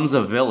becomes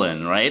a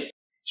villain, right?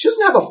 She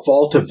doesn't have a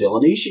fall to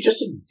villainy. She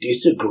just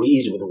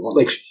disagrees with one.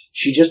 Like,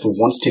 she just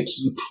wants to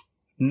keep...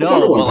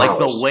 No, but like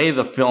the way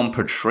the film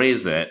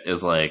portrays it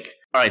is like,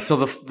 all right, so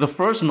the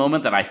first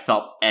moment that I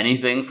felt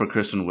anything for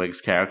Kristen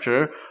Wiig's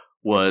character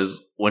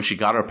was when she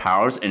got her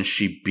powers and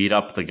she beat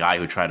up the guy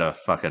who tried to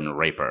fucking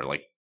rape her,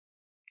 like,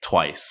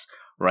 twice,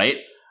 right?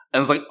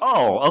 And it's like,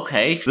 oh,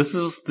 okay, this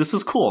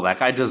is cool. That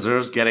guy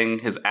deserves getting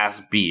his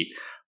ass beat.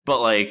 But,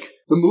 like...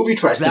 The movie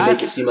tries to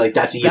make it seem like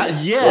that's evil.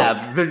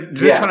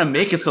 They're trying to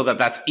make it so that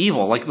that's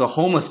evil. Like, the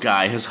homeless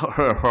guy,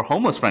 her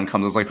homeless friend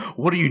comes and is like,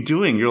 what are you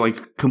doing? You're,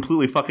 like,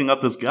 completely fucking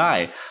up this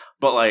guy.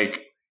 But,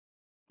 like,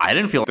 I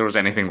didn't feel like there was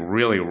anything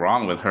really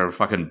wrong with her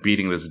fucking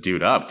beating this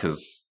dude up,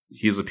 because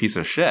he's a piece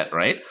of shit,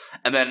 right?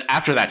 And then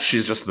after that,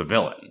 she's just the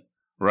villain,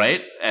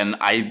 right? And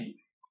I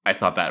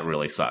thought that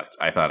really sucked.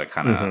 I thought it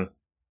kind of... Mm-hmm.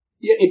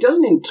 Yeah, it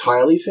doesn't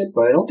entirely fit,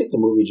 but I don't think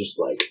the movie just,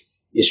 like...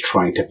 is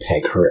trying to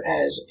peg her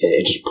as,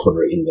 just put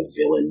her in the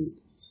villain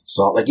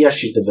slot. Like, yes,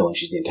 she's the villain,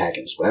 she's the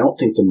antagonist, but I don't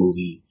think the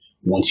movie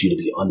wants you to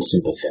be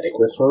unsympathetic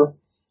with her.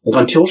 Like,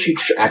 until she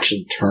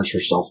actually turns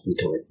herself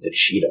into, like, the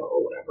Cheetah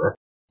or whatever,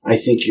 I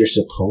think you're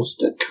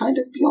supposed to kind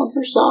of be on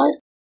her side.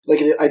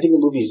 Like, I think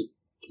the movie's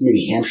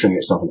maybe hamstringing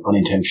itself and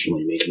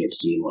unintentionally making it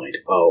seem like,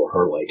 oh,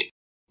 her, like,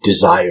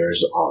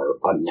 desires are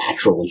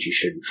unnatural and she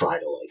shouldn't try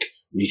to, like,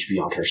 reach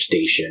beyond her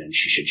station and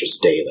she should just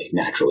stay, like,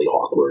 naturally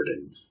awkward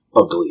and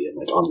ugly and,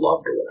 like,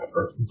 unloved or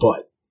whatever.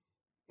 But,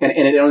 and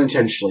it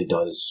unintentionally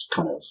does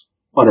kind of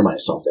undermine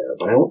itself there,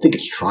 but I don't think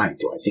it's trying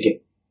to. I think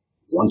it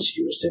wants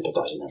you to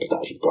sympathize and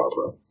empathize with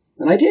Barbara.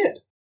 And I did.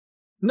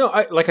 No,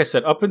 like I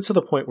said, up until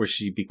the point where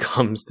she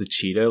becomes the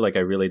Cheetah, like,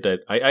 I really did.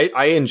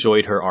 I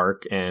enjoyed her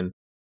arc, and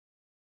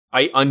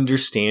I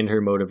understand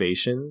her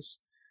motivations,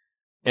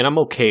 and I'm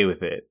okay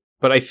with it.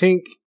 But I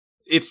think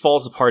it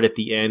falls apart at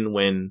the end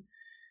when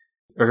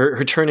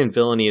her turn in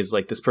villainy is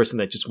like this person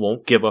that just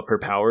won't give up her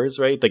powers,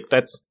 right? Like,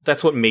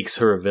 that's what makes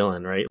her a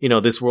villain, right? You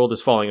know, this world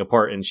is falling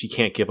apart and she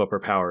can't give up her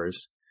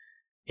powers.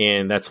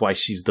 And that's why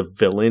she's the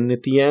villain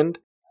at the end.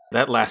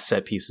 That last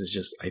set piece is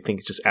just, I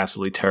think, just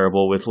absolutely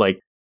terrible with, like,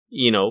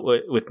 you know,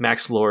 with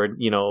Max Lord,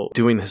 you know,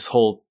 doing this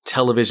whole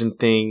television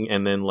thing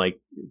and then, like,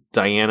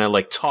 Diana,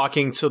 like,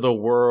 talking to the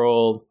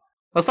world.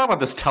 Let's talk about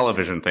this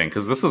television thing,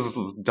 because this is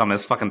the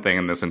dumbest fucking thing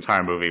in this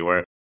entire movie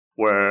where,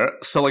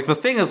 so, like, the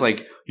thing is,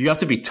 like, you have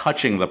to be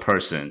touching the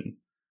person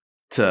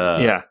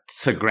to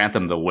grant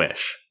them the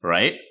wish,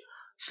 right?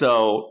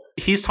 So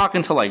he's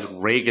talking to, like,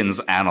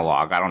 Reagan's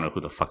analog. I don't know who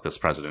the fuck this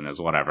president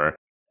is, whatever.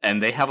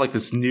 And they have, like,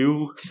 this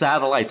new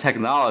satellite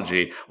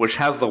technology which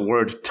has the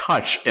word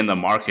touch in the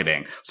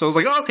marketing. So it's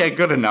like, okay,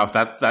 good enough.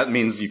 That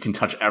means you can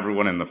touch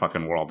everyone in the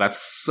fucking world.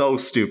 That's so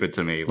stupid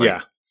to me. Like,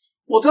 yeah.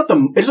 Well,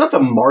 it's not the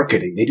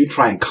marketing. They do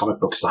try in comic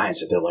book science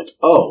that they're like,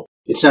 oh,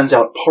 it sends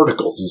out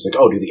particles. And it's like,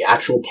 oh, do the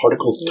actual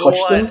particles touch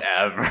them?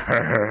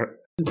 Whatever.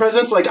 The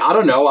president's like, I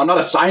don't know, I'm not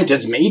a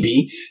scientist,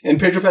 maybe. And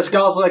Pedro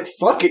Pascal's like,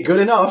 fuck it,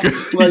 good enough.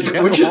 Like,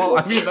 I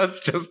mean,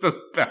 that's just as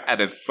bad.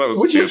 It's so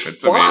which stupid is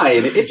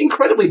fine. to me. It's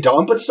incredibly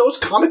dumb, but so is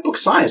comic book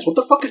science. What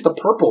the fuck is the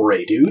purple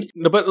ray, dude?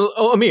 No, but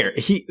Amir,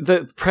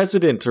 the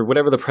president or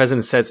whatever the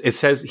president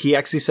says, he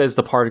actually says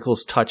the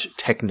particles touch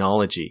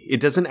technology. It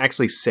doesn't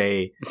actually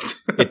say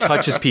it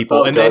touches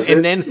people. And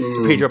then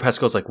Pedro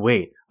Pascal's like,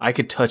 wait, I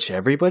could touch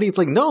everybody? It's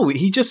like, no,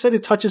 he just said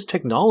it touches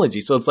technology.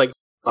 So it's like,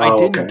 I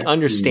didn't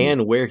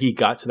understand where he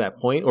got to that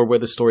point or where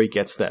the story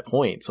gets to that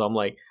point. So I'm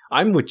like,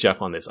 I'm with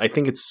Jeff on this. I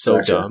think it's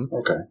so dumb.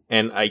 Okay.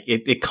 And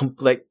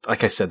like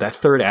I said, that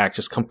third act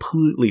just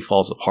completely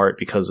falls apart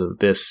because of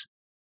this.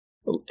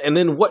 And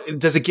then what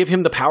does it give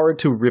him the power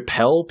to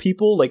repel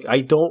people? Like,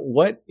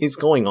 what is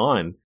going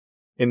on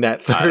in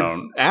that third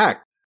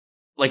act?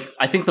 Like,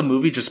 I think the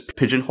movie just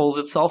pigeonholes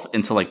itself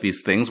into, like, these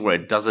things where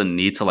it doesn't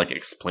need to, like,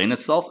 explain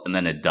itself, and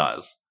then it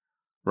does.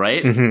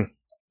 Right?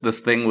 Mm-hmm. this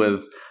thing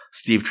with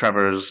Steve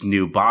Trevor's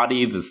new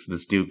body,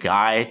 this new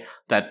guy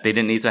that they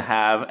didn't need to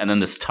have, and then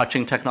this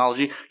touching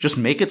technology. Just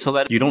make it so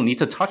that you don't need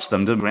to touch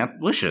them to grant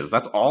wishes.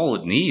 That's all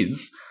it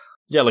needs.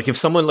 Yeah, like if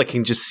someone like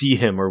can just see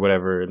him or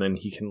whatever, then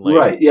he can like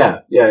Right,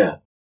 yeah.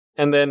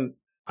 And then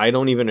I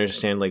don't even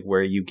understand like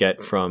where you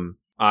get from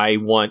I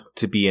want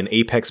to be an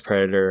apex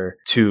predator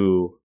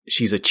to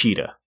she's a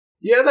cheetah.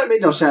 Yeah, that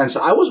made no sense.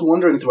 I was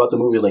wondering throughout the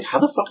movie, like, how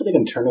the fuck are they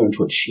going to turn her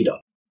into a cheetah?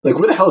 Like,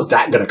 where the hell is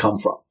that going to come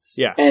from?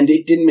 Yeah. And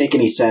it didn't make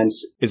any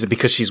sense. Is it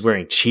because she's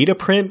wearing cheetah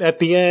print at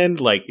the end?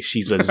 Like,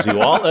 she's a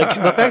zoologist? Like,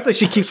 the fact that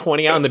she keeps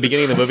pointing out in the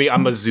beginning of the movie,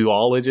 I'm a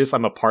zoologist,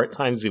 I'm a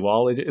part-time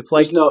zoologist. It's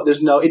like...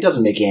 There's no, it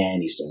doesn't make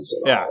any sense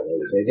at all.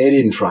 They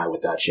didn't try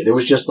with that shit. It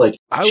was just like,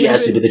 she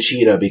has to be the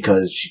cheetah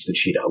because she's the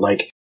cheetah.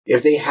 Like,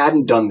 if they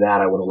hadn't done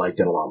that, I would have liked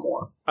it a lot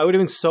more. I would have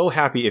been so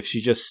happy if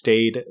she just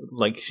stayed,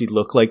 like, she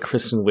looked like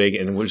Kristen Wiig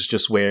and was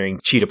just wearing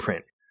cheetah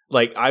print.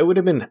 Like, I would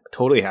have been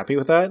totally happy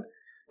with that.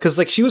 Because,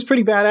 like, she was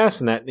pretty badass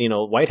in that,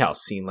 White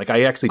House scene. Like,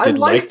 I actually did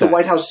like that. I liked the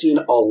White House scene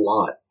a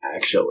lot,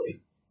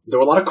 actually. There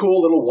were a lot of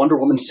cool little Wonder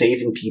Woman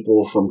saving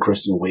people from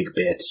Kristen Wiig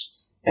bits.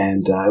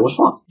 And it was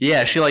fun.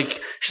 Yeah, she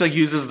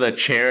uses the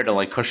chair to,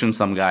 like, cushion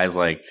some guys,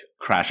 like,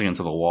 crashing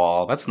into the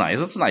wall. That's nice.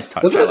 That's a nice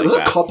touch. There's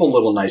a couple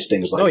little nice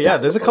things like that. Oh, yeah,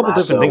 there's a couple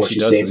different things she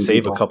does to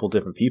save a couple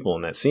different people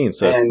in that scene.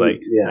 So it's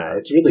like... Yeah,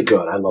 it's really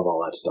good. I love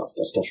all that stuff.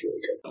 That stuff's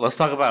really good. Let's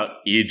talk about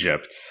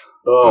Egypt.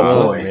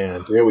 Oh, boy.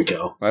 Man. Here we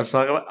go. Let's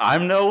talk about...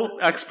 I'm no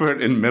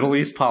expert in Middle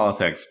East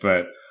politics,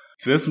 but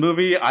this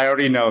movie, I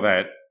already know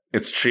that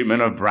its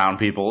treatment of brown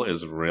people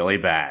is really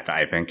bad.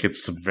 I think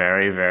it's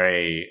very,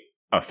 very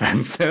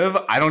offensive.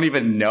 I don't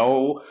even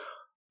know...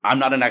 I'm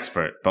not an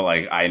expert, but,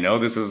 like, I know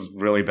this is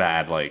really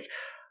bad. Like,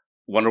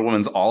 Wonder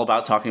Woman's all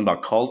about talking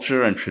about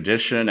culture and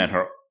tradition and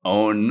her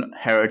own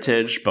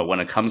heritage, but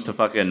when it comes to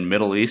fucking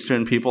Middle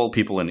Eastern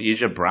people in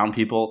Egypt, brown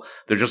people,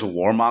 they're just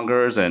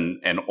warmongers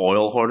and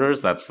oil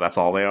hoarders. That's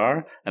all they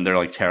are. And they're,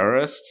 like,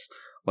 terrorists.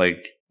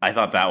 Like, I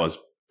thought that was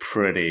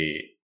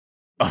pretty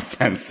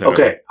offensive.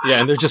 Okay. Yeah,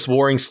 and they're just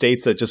warring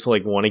states that just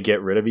like want to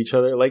get rid of each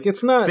other. Like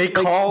it's not. They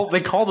call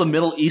the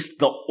Middle East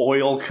the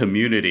oil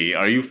community.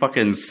 Are you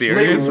fucking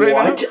serious right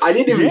now? I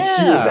didn't even hear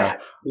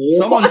that.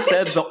 Someone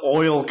said the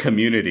oil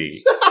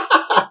community.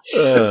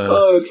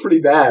 Oh, it's pretty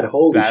bad.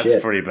 Holy shit.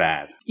 That's pretty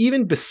bad.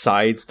 Even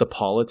besides the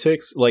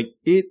politics, like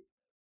it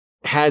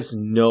has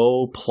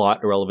no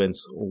plot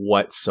relevance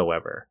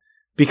whatsoever.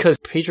 Because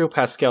Pedro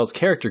Pascal's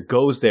character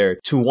goes there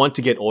to want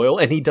to get oil,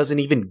 and he doesn't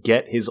even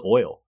get his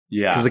oil.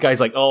 Yeah. Because the guy's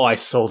like, oh, I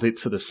sold it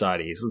to the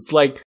Saudis. It's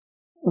like,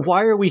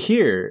 why are we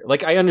here?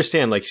 Like, I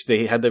understand, like,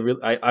 they had the...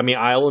 I mean,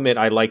 I'll admit,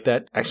 I like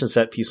that action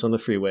set piece on the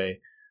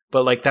freeway.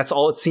 But, like, that's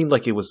all it seemed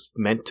like it was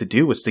meant to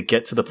do, was to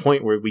get to the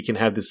point where we can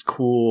have this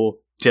cool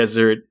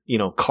desert,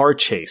 car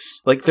chase.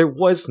 Like, there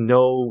was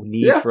no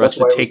need for us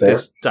to take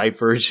this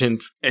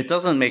divergent It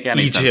doesn't make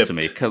any sense to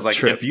me. Because,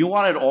 like, if you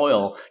wanted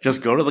oil,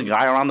 just go to the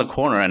guy around the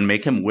corner and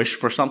make him wish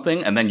for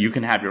something, and then you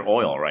can have your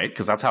oil, right?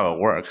 Because that's how it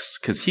works.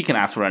 Because he can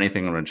ask for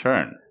anything in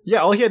return.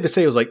 Yeah, all he had to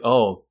say was like,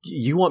 oh,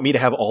 you want me to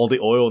have all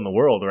the oil in the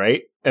world,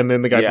 right? And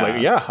then the guy would be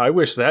like, yeah, I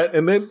wish that.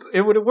 And then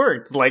it would have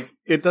worked. Like,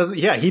 it doesn't...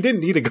 Yeah, he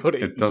didn't need to go to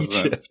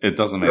Egypt. It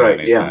doesn't make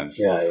any sense.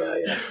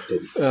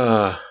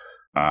 Yeah.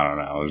 I don't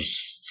know. It was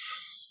just...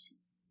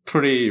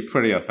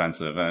 Pretty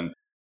offensive, and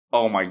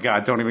oh my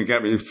god, don't even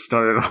get me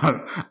started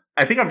on.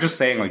 I think I'm just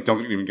saying, like,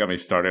 don't even get me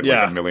started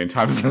like a million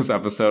times in this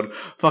episode.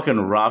 Fucking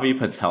Ravi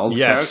Patel's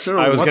character.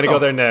 I was gonna go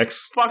there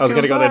next.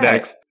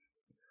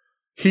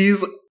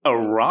 He's a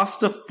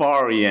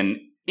Rastafarian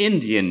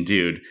Indian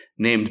dude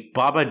named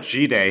Baba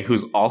Jide,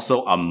 who's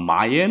also a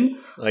Mayan.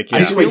 Like,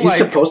 he's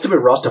supposed to be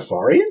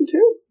Rastafarian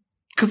too?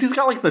 Because he's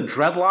got, like, the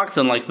dreadlocks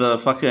and, like, the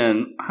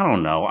fucking... I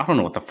don't know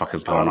what the fuck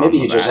is going on. Maybe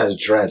he just has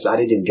dreads. I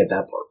didn't even get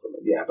that part from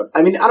it. Yeah, but,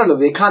 I mean, I don't know.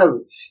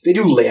 They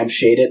do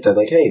lampshade it. They're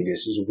like, hey,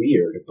 this is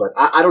weird. But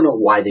I don't know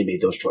why they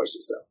made those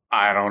choices, though.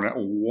 I don't know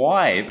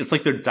why. It's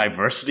like their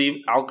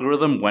diversity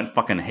algorithm went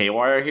fucking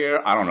haywire here.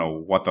 I don't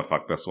know what the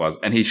fuck this was.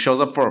 And he shows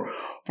up for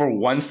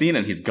one scene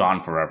and he's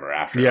gone forever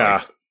after. Yeah.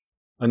 Like,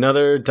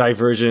 another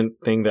divergent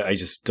thing that I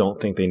just don't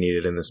think they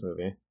needed in this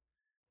movie.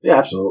 Yeah,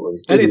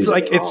 absolutely. And it's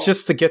like, it's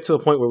just to get to the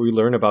point where we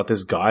learn about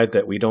this god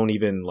that we don't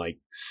even, like,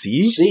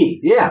 see.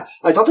 Yeah.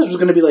 I thought this was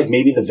going to be, like,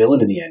 maybe the villain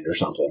in the end or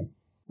something.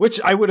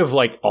 Which I would have,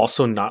 like,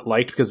 also not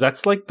liked, because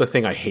that's, like, the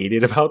thing I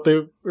hated about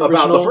the original.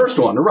 About the first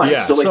one, right. Yeah.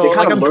 So, like, they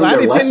kind of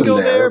learned their lesson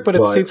there. But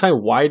at the same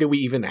time, why do we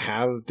even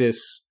have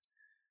this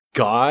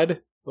god?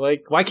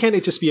 Like, why can't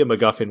it just be a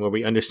MacGuffin where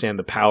we understand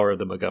the power of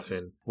the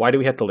MacGuffin? Why do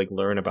we have to, like,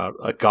 learn about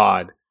a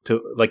god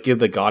to, like, give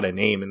the god a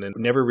name and then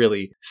never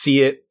really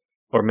see it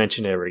or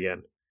mention it ever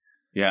again?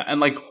 Yeah, and,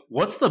 like,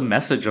 what's the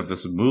message of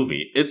this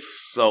movie?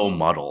 It's so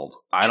muddled.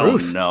 I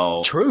don't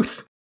know.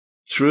 Truth?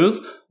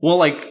 Well,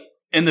 like,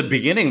 in the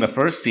beginning, the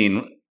first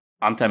scene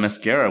on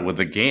Themyscira with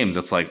the games,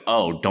 it's like,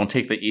 oh, don't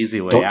take the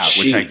easy way out,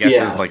 which I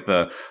guess is, like,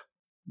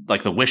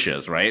 the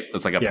wishes, right?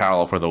 It's like a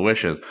parallel for the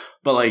wishes.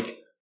 But, like,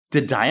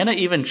 did Diana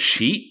even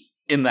cheat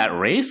in that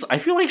race? I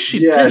feel like she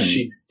didn't. Yeah,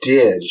 she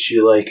did. She,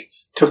 like,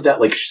 took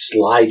that like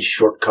slide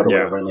shortcut or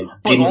whatever, and like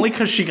but only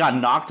because she got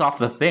knocked off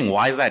the thing.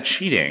 Why is that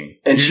cheating?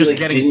 And you're she, just like,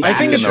 getting didn't back I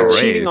think in it's the race.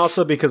 cheating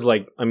also because,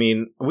 like, I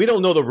mean, we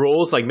don't know the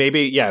rules. Like,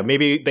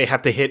 maybe they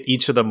have to hit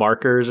each of the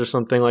markers or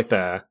something like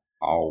that.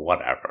 Oh,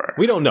 whatever.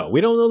 We don't know.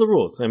 We don't know the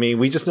rules. I mean,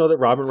 we just know that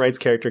Robin Wright's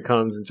character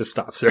comes and just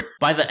stops her.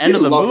 By the end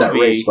of Didn't the love movie, that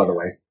race, by the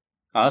way.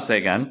 I'll say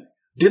again.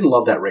 Didn't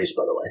love that race,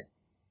 by the way.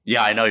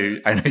 Yeah, I know you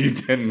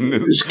didn't.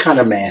 It was kind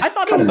of meh. I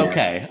thought it was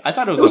okay. I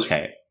thought it was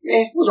okay.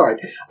 It was alright.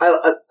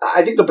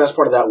 I think the best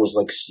part of that was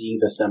like seeing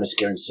the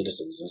Themysciran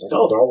citizens. It's like,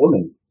 oh, they're all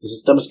women. This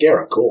is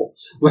Themyscira. Cool.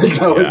 Like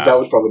that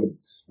was probably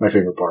my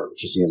favorite part,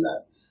 just seeing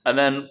that. And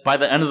then by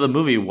the end of the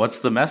movie, what's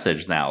the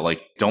message now?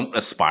 Like, don't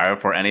aspire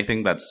for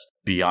anything that's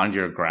beyond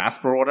your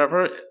grasp or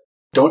whatever.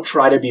 Don't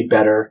try to be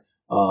better.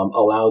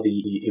 Allow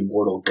the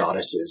immortal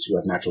goddesses who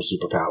have natural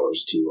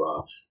superpowers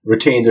to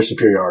retain their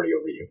superiority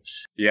over you.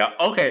 Yeah.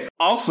 Okay.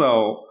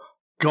 Also,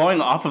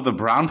 going off of the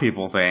brown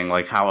people thing,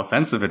 like how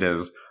offensive it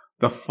is.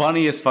 The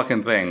funniest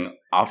fucking thing,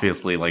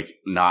 obviously, like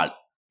not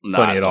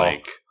Funny at all.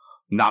 like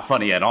not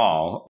funny at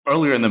all.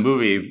 Earlier in the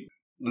movie,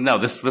 no,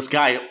 this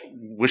guy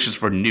wishes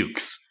for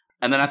nukes,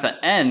 and then at the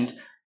end,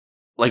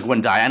 like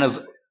when Diana's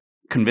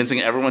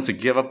convincing everyone to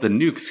give up the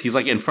nukes, he's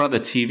like in front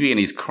of the TV and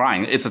he's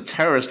crying. It's a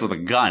terrorist with a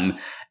gun,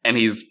 and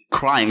he's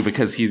crying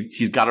because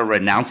he's got to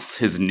renounce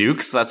his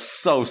nukes. That's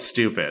so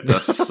stupid.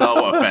 That's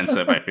so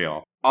offensive. I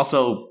feel.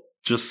 Also,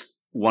 just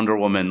Wonder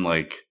Woman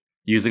like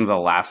using the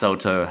lasso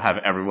to have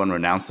everyone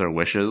renounce their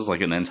wishes,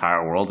 like in the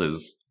entire world,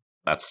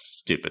 that's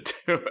stupid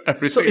too.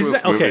 So is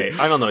that okay?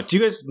 I don't know. Do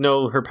you guys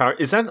know her power?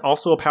 Is that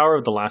also a power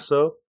of the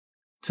lasso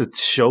to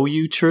show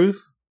you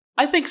truth?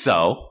 I think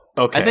so.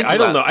 Okay, I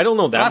don't know. I don't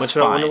know that much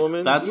about Wonder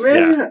Woman.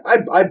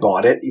 I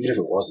bought it, even if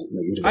it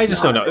wasn't. I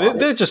just don't know.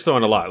 They're just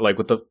throwing a lot, like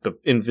with the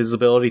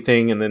invisibility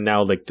thing, and then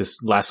now like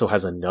this lasso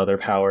has another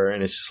power,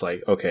 and it's just like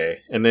okay,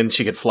 and then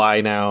she could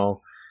fly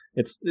now.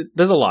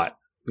 There's a lot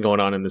going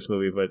on in this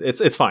movie, but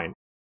it's fine.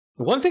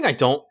 One thing I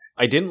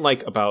didn't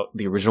like about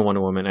the original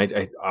Wonder Woman,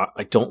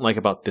 I don't like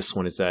about this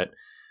one is that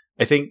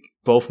I think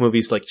both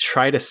movies like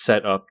try to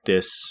set up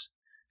this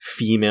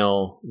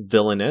female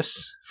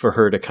villainess for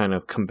her to kind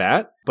of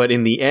combat, but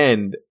in the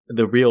end,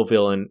 the real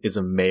villain is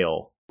a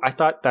male. I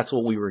thought that's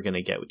what we were going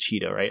to get with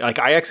Cheetah, right? Like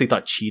I actually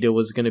thought Cheetah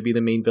was going to be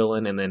the main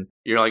villain, and then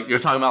you're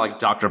talking about like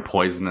Dr.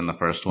 Poison in the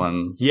first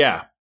one.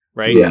 Yeah.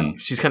 Right? Yeah.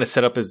 She's kind of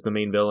set up as the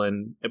main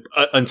villain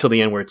until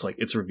the end where it's like,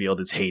 it's revealed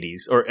it's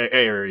Hades or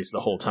Ares the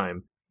whole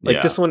time.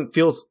 Like this one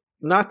feels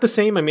not the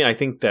same. I mean, I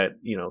think that,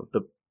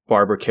 the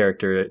Barbara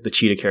character, the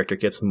Cheetah character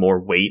gets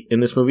more weight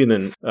in this movie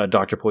than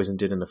Dr. Poison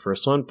did in the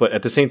first one. But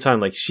at the same time,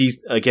 like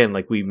she's, again,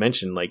 like we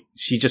mentioned, like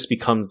she just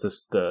becomes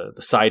the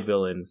side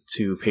villain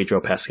to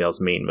Pedro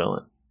Pascal's main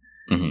villain.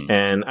 Mm-hmm.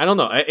 And I don't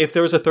know, if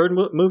there was a third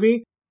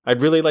movie,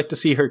 I'd really like to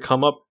see her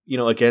come up,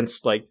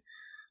 against like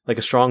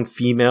a strong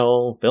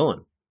female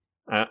villain.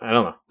 I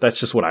don't know. That's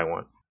just what I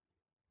want.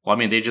 Well, I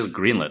mean, they just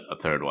greenlit a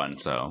third one,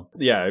 so...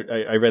 Yeah,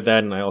 I read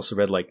that, and I also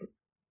read, like,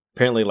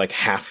 apparently, like,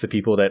 half the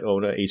people that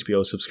own a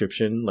HBO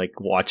subscription, like,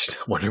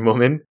 watched Wonder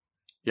Woman.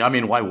 Yeah, I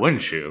mean, why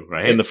wouldn't you,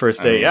 right? In the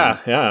first day,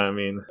 yeah.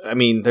 I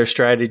mean, their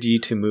strategy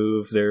to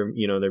move their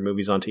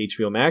movies onto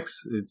HBO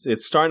Max,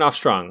 it's starting off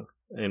strong,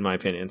 in my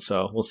opinion,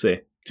 so we'll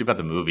see. Too bad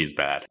the movie's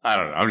bad. I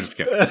don't know, I'm just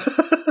kidding.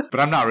 But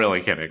I'm not really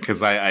kidding,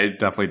 because I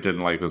definitely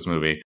didn't like this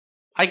movie.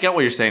 I get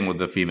what you're saying with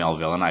the female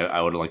villain.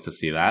 I would like to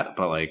see that,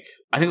 but like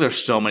I think there's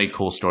so many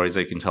cool stories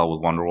they can tell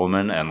with Wonder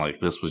Woman, and like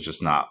this was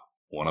just not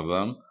one of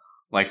them.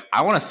 Like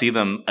I want to see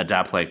them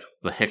adapt like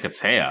the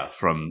Hikatea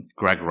from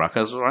Greg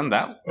Rucka's run.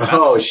 That's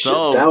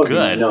so that would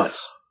good. Be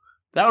nuts.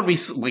 That would be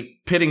like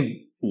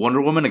pitting Wonder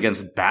Woman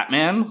against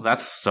Batman.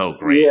 That's so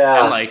great.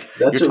 Yeah, and like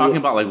you're talking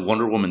about like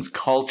Wonder Woman's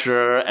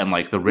culture and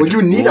like the rigid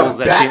you need rules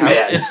a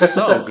Batman. It's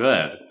so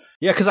good.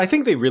 Yeah, because I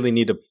think they really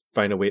need to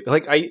find a way.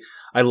 Like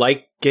I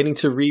like getting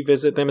to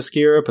revisit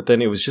Themyscira, but then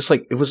it was just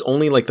like it was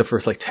only like the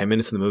first like 10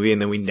 minutes of the movie,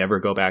 and then we never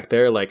go back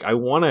there. Like I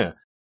want to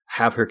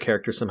have her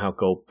character somehow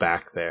go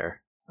back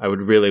there. I would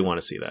really want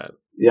to see that.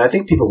 Yeah, I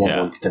think people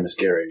want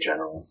Themyscira in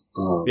general.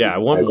 I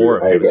want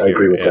more. I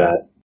agree with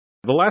that.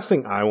 The last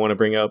thing I want to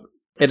bring up,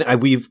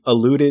 and we've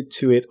alluded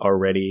to it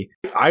already.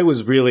 I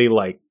was really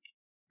like,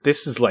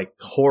 this is like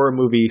horror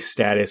movie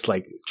status,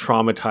 like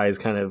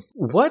traumatized kind of.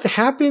 What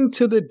happened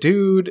to the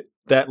dude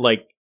that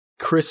like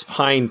Chris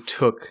Pine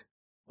took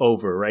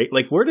over, right?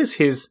 Like, where does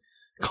his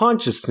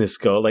consciousness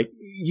go? Like,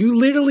 you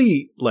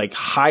literally like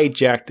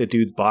hijacked a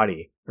dude's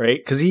body, right?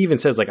 Because he even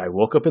says like, I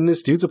woke up in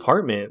this dude's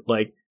apartment.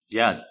 Like,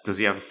 yeah, does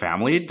he have a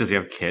family? Does he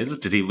have kids?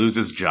 Did he lose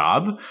his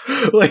job?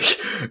 Like,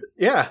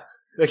 yeah.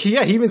 Like, he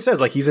even says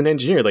like he's an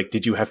engineer. Like,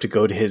 did you have to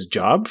go to his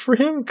job for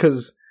him?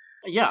 Because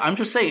yeah, I'm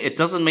just saying it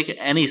doesn't make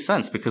any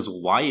sense, because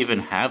why even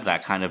have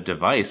that kind of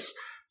device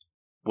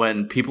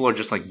when people are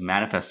just like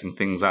manifesting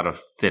things out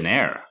of thin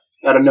air?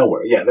 Out of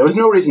nowhere. Yeah, there was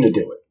no reason to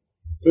do it.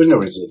 There's no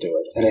reason to do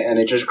it. And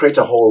it just creates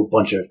a whole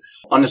bunch of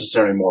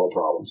unnecessary moral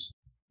problems.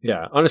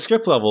 Yeah, on a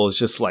script level, it's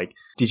just like,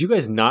 did you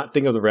guys not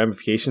think of the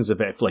ramifications of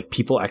it if like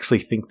people actually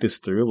think this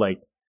through? Like,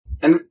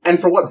 And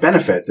for what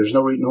benefit? There's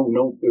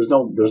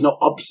no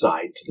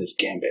upside to this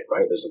gambit,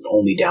 right? There's the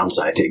only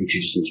downside to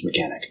introducing this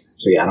mechanic.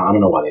 So yeah, I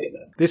don't know why they did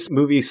that. This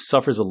movie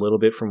suffers a little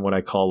bit from what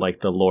I call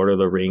like the Lord of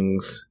the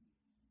Rings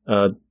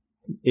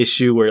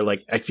issue, where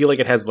like I feel like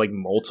it has like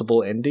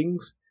multiple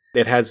endings.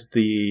 It has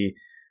the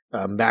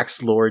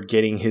Max Lord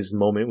getting his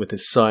moment with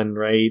his son,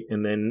 right?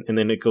 And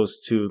then it goes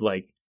to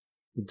like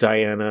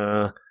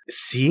Diana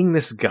seeing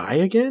this guy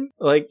again.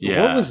 Like,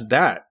 what was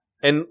that?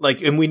 And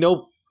we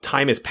know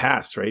time has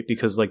passed, right?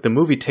 Because like the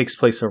movie takes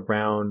place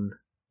around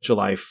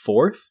July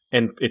 4th,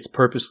 and it's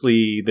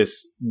purposely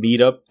this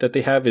meetup that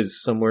they have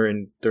is somewhere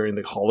during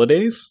the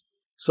holidays.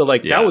 So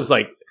like that was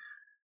like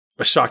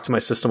a shock to my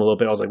system a little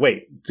bit. I was like,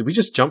 wait, did we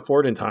just jump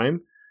forward in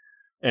time?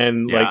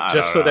 And like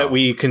just so that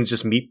we can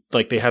just meet,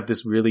 like they have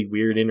this really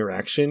weird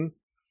interaction,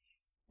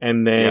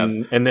 and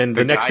then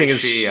the next thing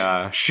is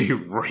she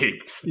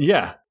raped.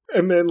 Yeah.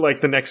 And then,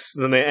 like,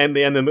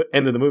 the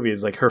end of the movie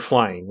is, like, her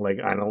flying. Like,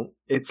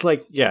 it's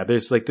like, yeah,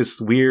 there's, like,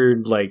 this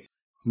weird, like,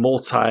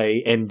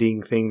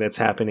 multi-ending thing that's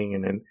happening.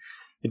 And then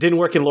it didn't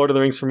work in Lord of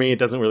the Rings for me. It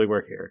doesn't really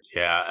work here.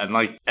 Yeah.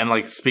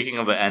 And speaking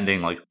of the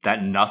ending, like,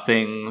 that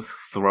nothing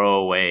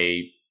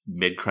throwaway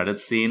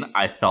mid-credits scene,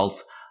 I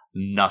felt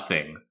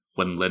nothing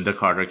when Linda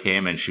Carter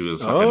came and she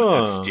was fucking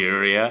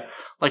Asteria.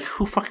 Like,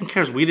 who fucking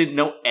cares? We didn't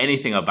know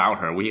anything about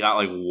her. We got,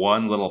 like,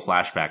 one little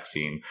flashback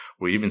scene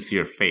where you even see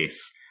her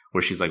face,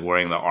 where she's like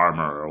wearing the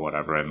armor or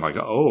whatever, and like,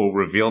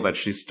 reveal that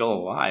she's still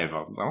alive.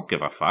 I don't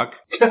give a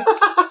fuck.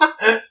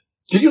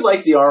 Did you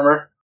like the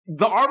armor?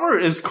 The armor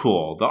is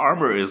cool. The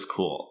armor,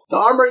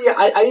 yeah,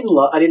 I didn't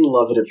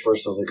love it at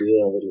first. I was like,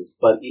 yeah,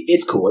 but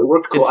it's cool. It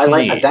worked cool. I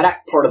like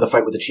that part of the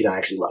fight with the cheetah. I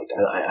actually liked.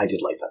 I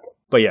did like that part.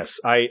 But yes,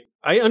 I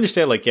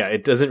understand. Like, yeah,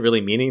 it doesn't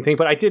really mean anything.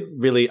 But I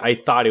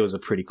thought it was a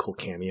pretty cool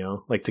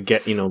cameo, like to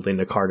get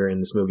Linda Carter in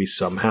this movie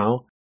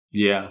somehow.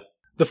 Yeah.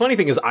 The funny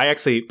thing is, I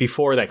actually,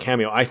 before that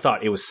cameo, I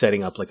thought it was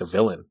setting up like a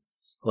villain.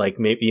 Like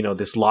maybe,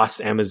 this lost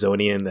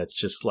Amazonian that's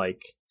just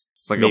like...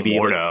 It's like maybe a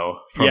Mordo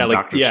from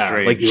Doctor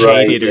Strange. Like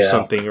jaded or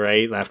something,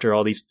 right? After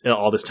all this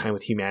time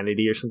with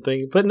humanity or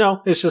something. But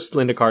no, it's just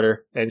Linda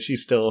Carter, and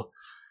she's still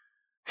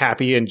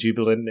happy and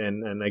jubilant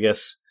and I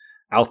guess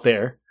out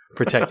there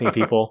protecting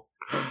people.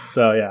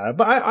 So yeah,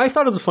 but I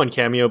thought it was a fun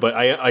cameo, but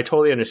I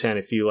totally understand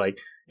if you like...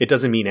 It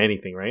doesn't mean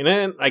anything, right?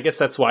 And I guess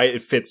that's why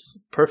it fits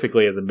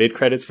perfectly as a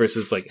mid-credits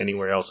versus like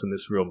anywhere else in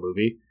this real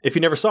movie. If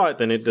you never saw it,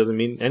 then it doesn't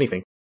mean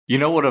anything. You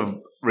know what would have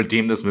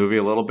redeemed this movie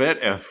a little bit?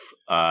 If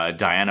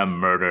Diana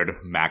murdered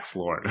Max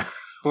Lord.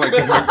 Like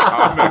in the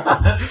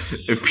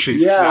comics. If she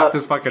snapped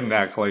his fucking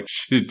neck like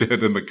she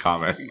did in the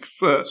comics.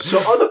 So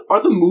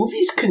are the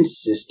movies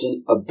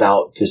consistent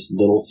about this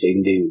little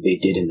thing they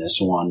did in this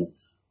one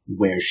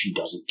where she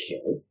doesn't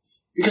kill?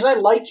 Because I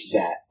liked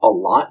that a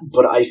lot,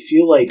 but I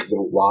feel like they're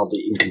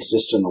wildly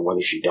inconsistent on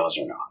whether she does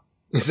or not.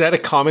 Is that a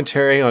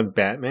commentary on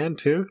Batman,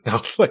 too?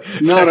 No.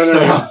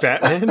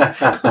 Batman?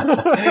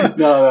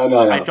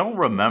 No. I don't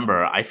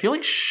remember. I feel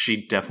like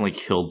she definitely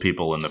killed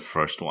people in the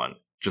first one.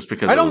 Just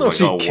because I don't know if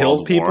she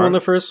killed people in the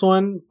first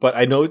one, but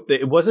I know that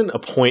it wasn't a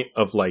point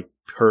of like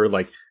her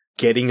like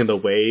getting in the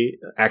way,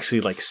 actually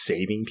like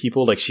saving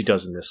people like she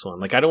does in this one.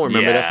 Like I don't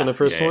remember that from the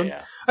first one.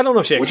 Yeah. I don't know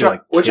if she actually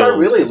which I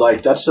really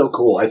like. That's so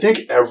cool. I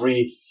think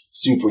every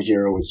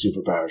superhero with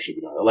superpowers should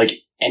be doing that. Like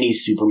any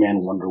Superman,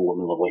 Wonder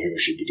Woman level hero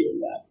should be doing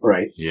that,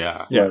 right?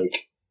 Yeah.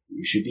 Like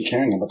you should be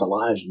caring about the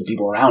lives of the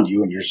people around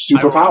you, and you're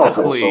super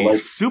powerful. So like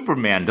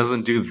Superman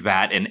doesn't do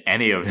that in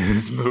any of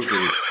his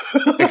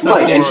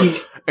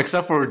movies,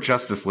 except for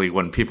Justice League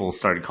when people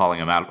started calling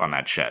him out on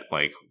that shit.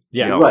 Like,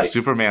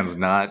 Superman's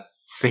not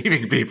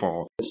saving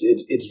people.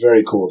 It's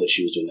very cool that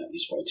she was doing that in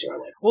these fights here. I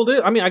like.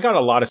 Well, I mean, I got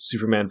a lot of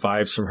Superman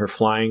vibes from her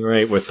flying,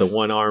 right, with the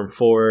one arm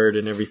forward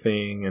and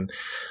everything, and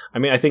I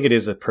mean, I think it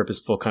is a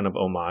purposeful kind of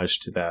homage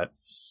to that.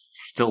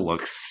 Still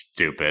looks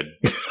stupid.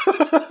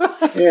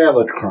 Yeah, it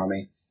looked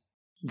crummy.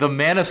 The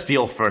Man of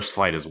Steel first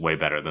flight is way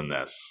better than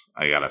this,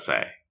 I gotta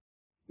say.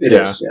 It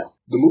is, yeah.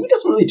 The movie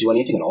doesn't really do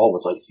anything at all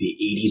with like the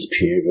 80s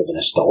period or the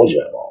nostalgia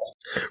at all.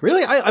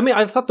 Really? I mean,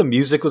 I thought the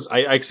music was...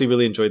 I actually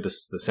really enjoyed the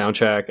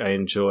soundtrack. I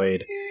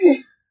enjoyed,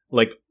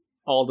 like,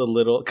 all the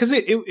little... Because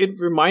it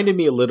reminded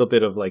me a little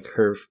bit of, like,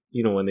 her...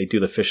 You know, when they do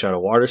the fish out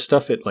of water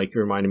stuff, it, like,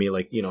 reminded me,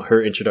 like, you know,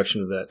 her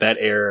introduction to that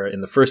era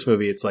in the first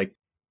movie. It's like...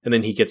 And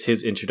then he gets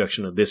his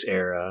introduction of this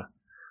era,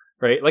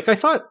 right? Like, I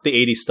thought the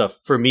 80s stuff,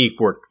 for me,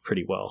 worked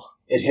pretty well.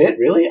 It hit,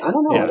 really? I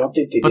don't know. Yeah. I don't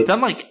think they did. But then,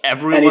 like,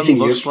 everyone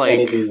looks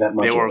like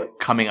they were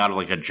coming out of,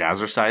 like, a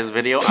Jazzercise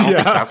video. I don't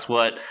think that's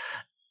what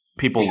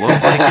people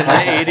look like in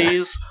the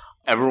 80s.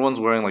 Everyone's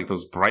wearing, like,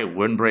 those bright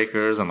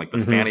windbreakers and, like, the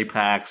fanny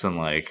packs and,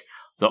 like,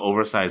 the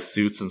oversized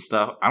suits and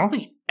stuff. I don't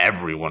think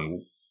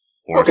everyone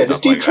wore stuff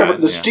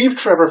the Steve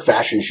Trevor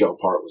fashion show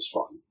part was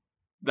fun.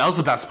 That was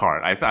the best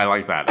part. I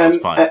like that. That was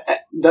fun.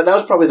 That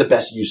was probably the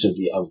best use of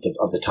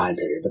the time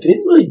period. But they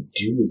didn't really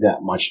do that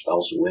much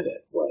else with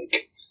it.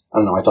 Like... I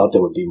don't know, I thought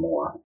there would be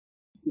more.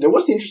 There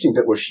was the interesting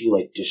bit where she,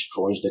 like,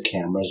 destroys the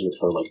cameras with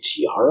her, like,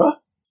 tiara.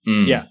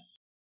 Yeah.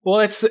 Well,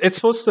 it's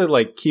supposed to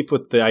like keep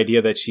with the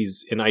idea that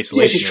she's in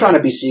isolation. Yeah, she's trying to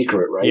be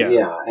secret, right?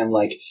 Yeah. And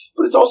like,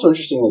 but it's also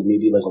interesting, like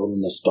maybe like a little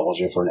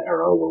nostalgia for an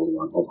era where we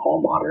weren't like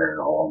all modern and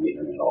all on the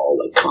internet, all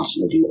like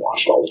constantly being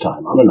watched all the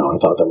time. I don't know. I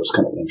thought that was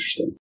kind of an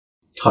interesting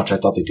touch. I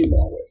thought they'd do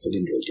more with. They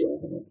didn't really do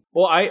anything with it.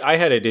 Well, I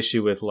had an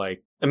issue with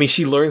like, I mean,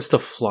 she learns to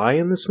fly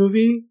in this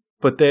movie,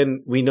 but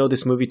then we know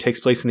this movie takes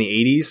place in the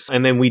 80s,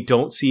 and then we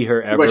don't see her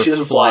ever. But she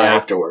doesn't fly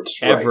afterwards,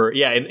 ever. Right.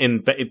 Yeah,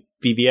 in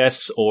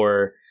BBS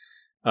or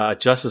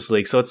Justice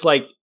League. So it's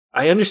like,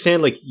 I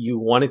understand, like, you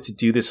wanted to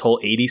do this whole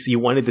 80s, you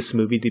wanted this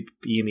movie to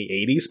be in the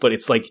 80s, but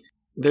it's like,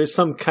 there's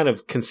some kind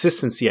of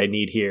consistency I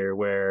need here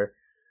where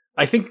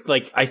I think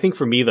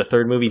for me, the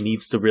third movie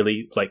needs to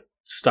really, like,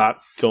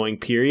 stop going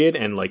period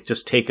and, like,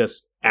 just take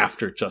us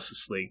after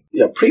Justice League.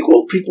 Yeah,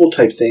 prequel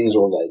type things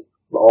or, like,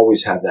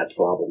 always have that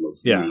problem of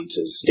needing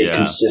to stay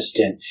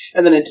consistent.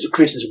 And then it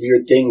creates this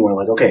weird thing where,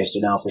 like, okay, so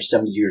now for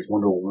 70 years,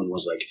 Wonder Woman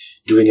was, like,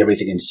 doing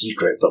everything in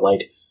secret, but,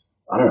 like,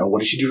 I don't know,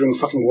 what did she do during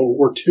fucking World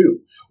War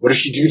II? What did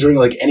she do during,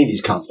 like, any of these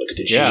conflicts?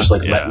 Did she just,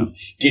 like,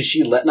 did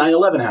she let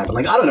 9/11 happen?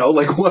 Like, I don't know,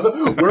 like,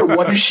 where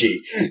was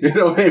she? You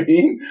know what I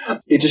mean?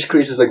 It just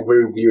creates this, like,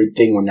 weird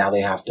thing where now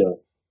they have to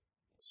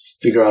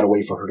figure out a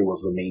way for her to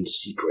have remained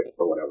secret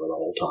or whatever the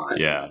whole time.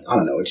 Yeah. I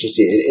don't know, it's just,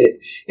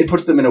 it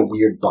puts them in a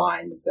weird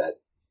bind that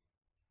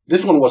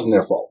this one wasn't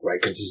their fault,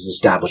 right? Because this is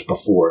established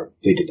before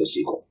they did the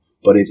sequel.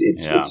 But it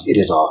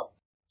is odd.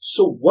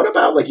 So what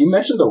about, like, you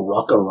mentioned the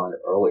Rucka run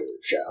earlier,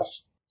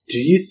 Jeff. Do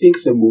you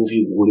think the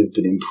movie would have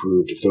been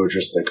improved if they were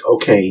just like,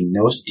 okay,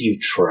 no Steve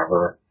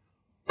Trevor,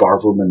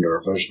 Barbara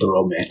Minerva's the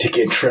romantic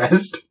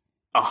interest?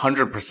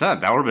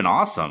 100%. That would have been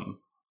awesome.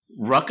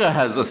 Rucka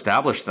has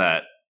established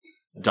that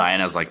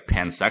Diana's, like,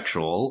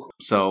 pansexual.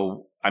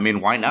 So, I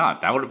mean, why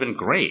not? That would have been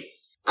great.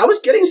 I was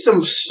getting some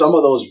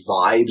of those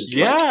vibes.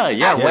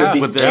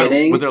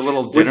 With their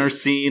little dinner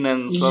scene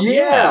and stuff.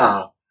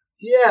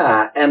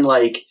 Yeah. And,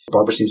 like,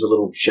 Barbara seems a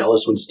little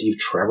jealous when Steve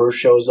Trevor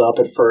shows up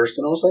at first.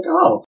 And I was like,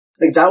 oh.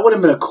 Like, that would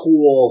have been a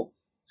cool,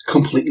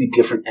 completely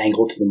different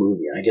angle to the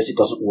movie. And I guess it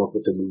doesn't work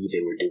with the movie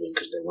they were doing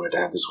because they wanted to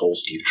have this whole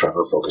Steve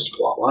Trevor-focused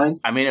plotline.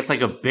 I mean, it's like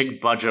a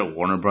big-budget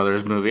Warner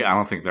Brothers movie. I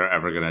don't think they're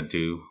ever going to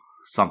do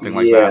something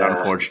like that,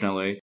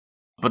 unfortunately.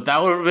 But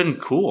that would have been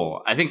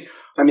cool. I mean,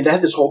 they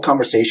had this whole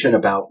conversation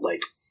about,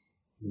 like,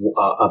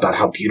 about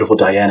how beautiful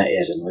Diana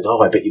is. And, like,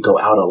 oh, I bet you go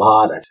out a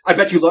lot. I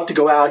bet you love to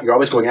go out. You're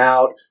always going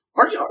out.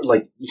 Aren't you,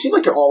 like, you seem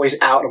like you're always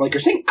out. I'm like, you're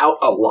saying out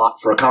a lot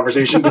for a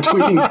conversation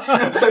between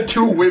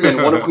two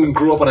women, one of whom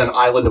grew up on an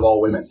island of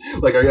all women.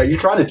 Like, are you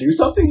trying to do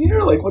something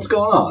here? Like, what's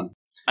going on?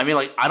 I mean,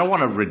 like, I don't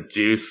want to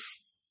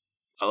reduce,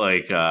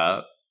 like,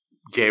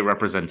 gay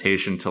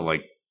representation to,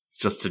 like,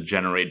 just to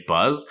generate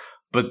buzz,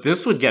 but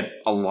this would get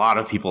a lot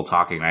of people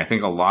talking. I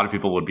think a lot of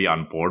people would be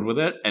on board with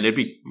it, and it'd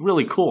be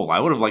really cool.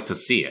 I would have liked to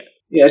see it.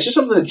 Yeah, it's just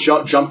something that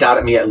jumped out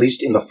at me, at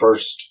least in the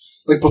first...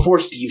 Like, before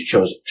Steve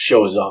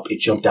shows up, it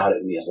jumped out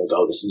at me as like,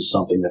 oh, this is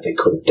something that they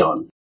could have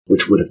done,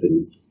 which would have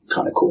been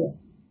kind of cool.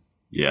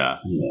 Yeah.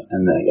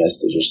 And then I guess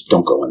they just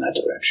don't go in that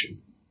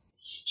direction.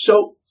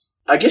 So,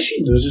 I guess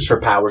she loses her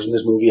powers in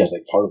this movie as,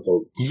 like, part of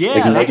the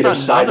negative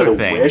side of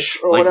the wish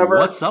or whatever.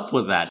 What's up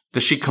with that?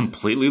 Does she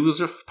completely lose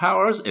her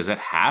powers? Is it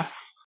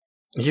half?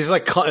 He's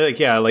like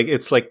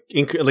it's like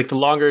the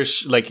longer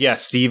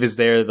Steve is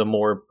there, the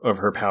more of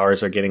her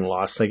powers are getting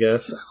lost, I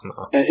guess. I don't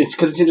know. And it's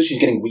because it seems like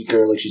she's getting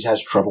weaker, like she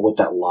has trouble with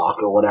that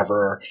lock or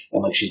whatever,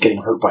 and like she's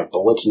getting hurt by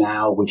bullets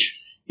now.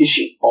 Which is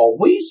she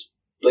always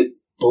like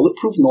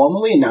bulletproof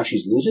normally, and now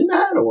she's losing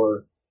that,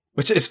 or?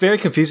 Which is very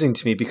confusing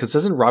to me because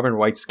doesn't Robin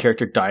Wright's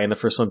character die in the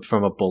first one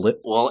from a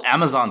bullet? Well,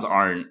 Amazons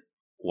aren't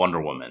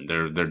Wonder Woman;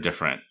 they're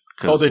different.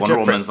 Oh, they're Wonder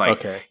different. Woman's like,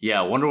 okay.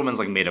 Yeah, Wonder Woman's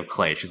like made of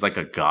clay. She's like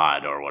a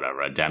god or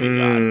whatever, a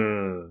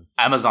demigod.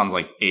 Amazons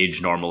like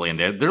age normally, and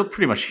they're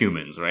pretty much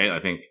humans, right? I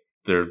think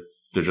they're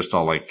just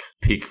all like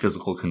peak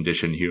physical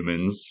condition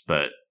humans,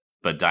 but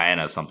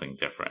Diana's something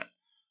different,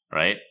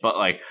 right?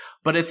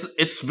 But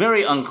it's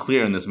very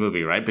unclear in this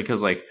movie, right?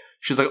 Because like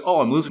she's like,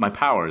 oh, I'm losing my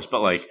powers, but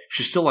like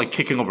she's still like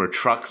kicking over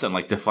trucks and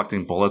like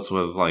deflecting bullets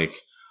with like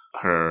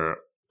her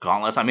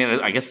gauntlets. I mean,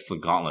 I guess it's the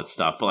gauntlet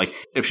stuff, but like,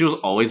 if she was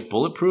always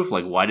bulletproof,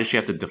 like, why did she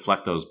have to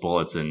deflect those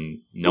bullets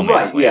in No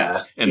Man's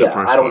Land? The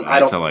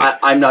first one?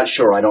 I'm not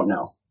sure. I don't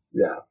know.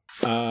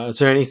 Yeah. Is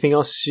there anything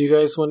else you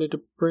guys wanted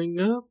to bring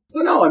up?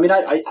 No, I mean,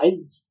 I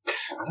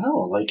don't know.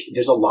 Like,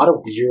 there's a lot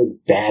of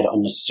weird, bad,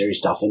 unnecessary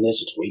stuff in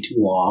this. It's way too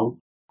long.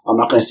 I'm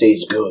not going to say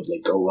it's good.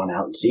 Like, go run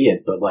out and see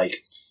it. But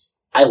like,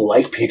 I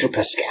like Pedro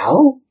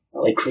Pascal. I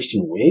like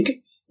Kristen Wiig.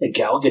 Like,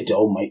 Gal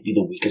Gadot might be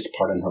the weakest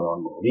part in her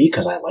own movie,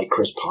 because I like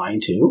Chris Pine,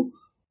 too.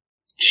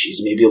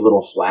 She's maybe a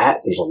little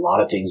flat. There's a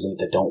lot of things in it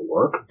that don't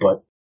work,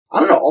 but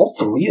I don't know, all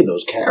three of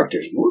those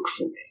characters work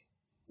for me.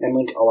 And,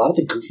 like, a lot of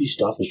the goofy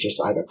stuff is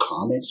just either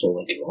comics or,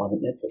 like,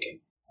 irrelevant nitpicking.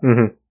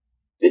 Mm-hmm.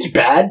 It's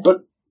bad,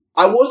 but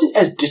I wasn't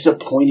as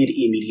disappointed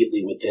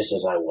immediately with this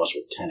as I was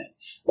with Tenet.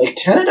 Like,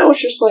 Tenet, I was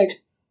just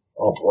like,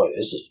 oh boy,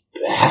 this is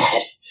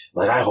bad.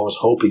 Like, I was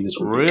hoping this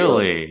would be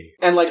really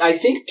good. And, like, I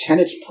think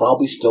Tenet's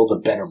probably still the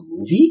better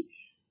movie,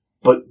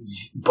 but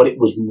it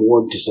was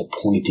more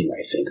disappointing,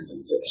 I think,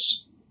 than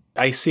this.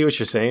 I see what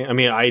you're saying. I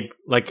mean, I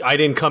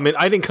didn't come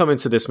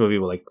into this movie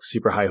with like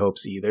super high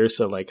hopes either,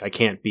 so like I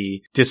can't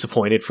be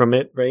disappointed from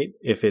it, right?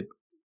 If it,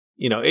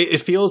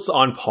 it feels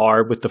on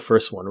par with the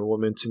first Wonder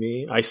Woman to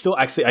me. I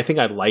think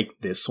I like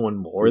this one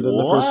more than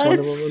the first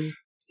Wonder Woman.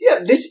 Yeah,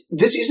 this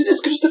isn't as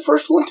good as the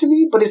first one to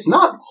me, but it's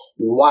not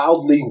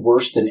wildly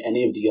worse than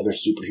any of the other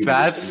superhero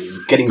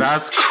movies.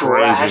 That's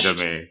crazy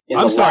to me.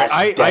 I'm sorry,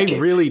 I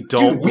really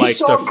don't like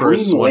the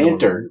first Green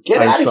Lantern.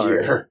 Get out of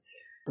here.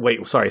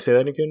 Wait, sorry, say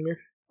that again, Mir?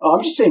 Oh,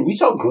 I'm just saying, we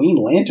saw Green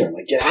Lantern.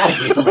 Like, get out of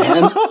here,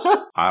 man.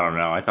 I don't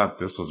know. I thought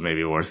this was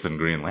maybe worse than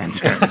Green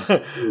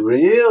Lantern.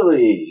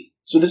 Really?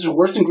 So this is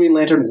worse than Green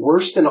Lantern,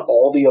 worse than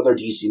all the other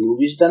DC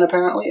movies then,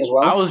 apparently, as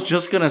well? I was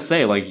just going to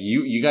say, like,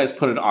 you guys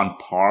put it on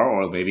par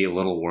or maybe a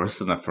little worse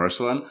than the first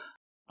one.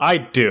 I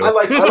do. I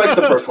like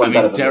the first one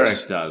better than Derek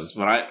this. does,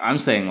 but I'm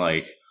saying,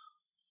 like,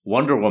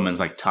 Wonder Woman's,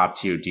 like, top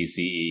tier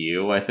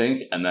DCEU, I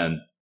think, and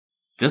then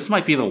this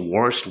might be the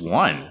worst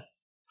one.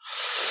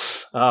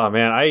 Oh,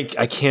 man,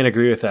 I can't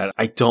agree with that.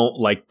 I don't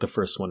like the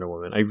first Wonder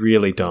Woman. I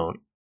really don't.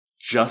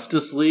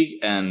 Justice League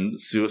and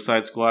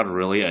Suicide Squad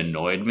really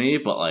annoyed me,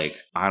 but, like,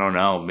 I don't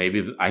know.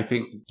 Maybe I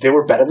think they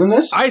were better than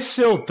this? I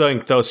still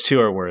think those two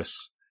are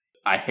worse.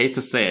 I hate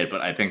to say it,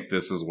 but I think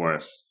this is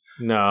worse.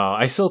 No,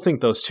 I still think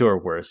those two are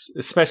worse,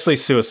 especially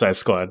Suicide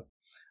Squad.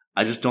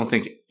 I just don't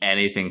think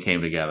anything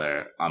came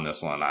together on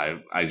this one. I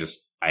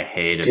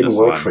hated Didn't this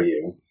work one. for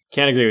you.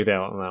 Can't agree with that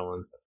on that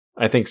one.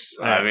 I think.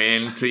 I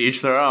mean, to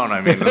each their own. I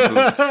mean,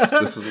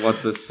 this is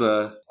what this.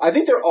 I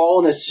think they're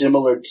all in a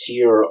similar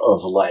tier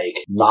of like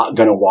not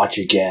gonna watch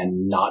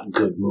again, not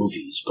good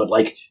movies. But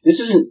like this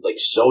isn't like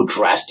so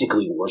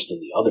drastically worse than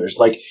the others.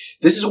 Like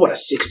this is what a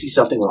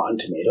 60-something Rotten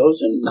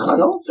Tomatoes, and I don't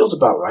know, it feels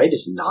about right.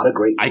 It's not a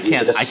great movie.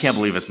 I can't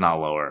believe it's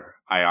not lower.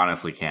 I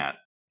honestly can't.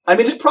 I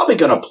mean, it's probably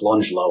gonna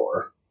plunge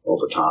lower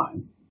over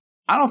time.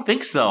 I don't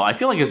think so. I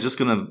feel like it's just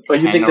going to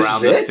you hang think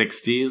around the this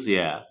is 60s.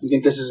 Yeah. You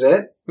think this is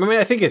it? I mean,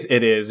 I think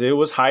it is. It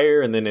was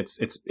higher, and then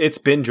it's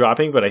been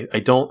dropping, but I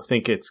don't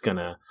think it's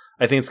gonna.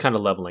 I think it's kind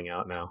of leveling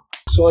out now.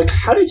 So, like,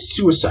 how did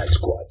Suicide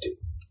Squad do?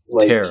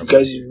 Like, terrible. You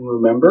guys even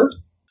remember?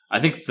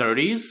 I think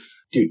 30s.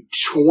 Dude,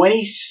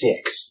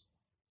 26.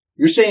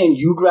 You're saying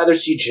you'd rather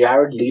see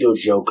Jared Leto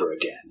Joker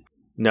again?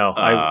 No,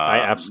 I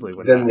absolutely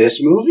would. Than not. this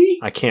movie?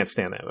 I can't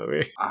stand that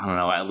movie. I don't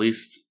know. At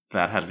least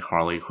that had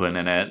Harley Quinn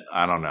in it.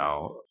 I don't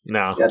know.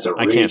 No, that's a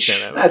reach. I can't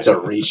stand that movie. That's a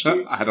reach,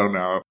 dude. I don't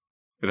know.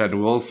 It had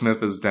Will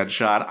Smith as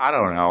Deadshot. I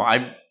don't know.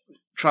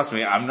 Trust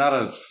me, I'm not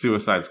a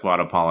Suicide Squad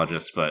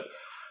apologist, but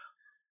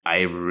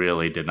I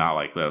really did not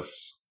like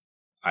this.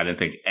 I didn't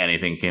think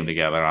anything came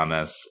together on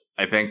this.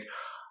 I think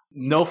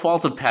no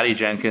fault of Patty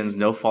Jenkins,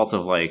 no fault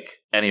of like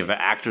any of the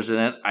actors in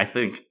it. I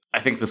think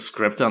the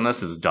script on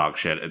this is dog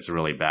shit. It's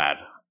really bad.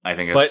 I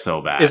think it's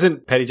so bad.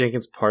 Isn't Patty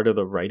Jenkins part of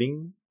the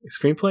writing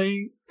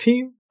screenplay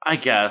team? I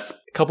guess.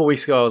 A couple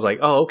weeks ago, I was like,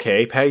 "Oh,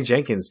 okay, Patty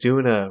Jenkins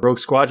doing a Rogue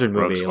Squadron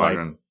movie. Rogue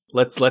Squadron.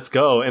 Like, let's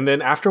go." And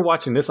then after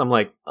watching this, I'm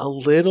like a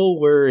little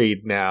worried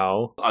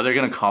now. Are they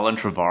going to Colin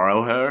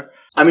Trevorrow her?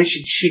 I mean,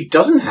 she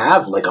doesn't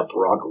have like a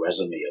broad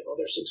resume of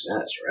other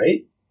success, right?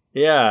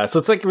 Yeah, so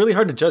it's like really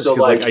hard to judge. So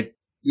like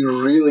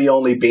you're really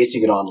only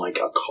basing it on like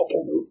a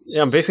couple movies.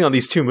 Yeah, I'm basing it on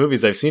these two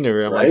movies I've seen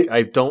her. I'm right? like,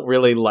 I don't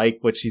really like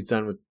what she's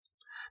done with.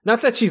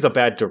 Not that she's a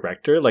bad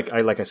director. Like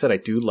I said, I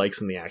do like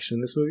some of the action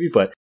in this movie,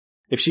 but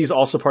if she's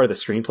also part of the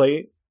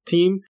screenplay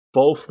team,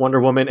 both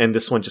Wonder Woman and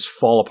this one just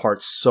fall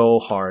apart so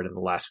hard in the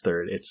last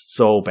third. It's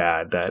so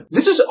bad that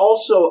this is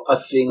also a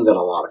thing that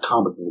a lot of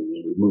comic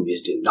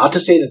movies do. Not to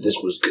say that this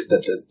was good,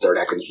 that the third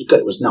act was good.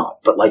 It was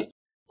not, but like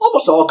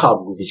almost all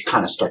comic movies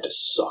kind of start to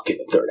suck in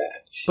the third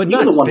act. But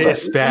even not the ones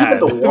this bad. Even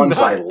the ones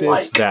not I this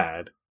like.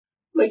 Bad.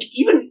 Like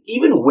even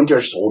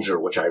Winter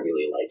Soldier, which I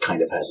really like,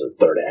 kind of has a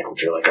third act,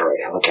 which you're like, all right,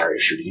 helicarriers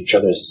shooting each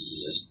other,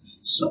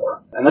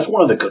 snore, and that's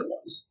one of the good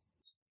ones.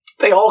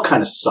 They all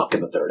kind of suck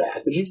in the third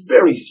act. There's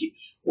very few.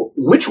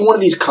 Which one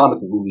of these comic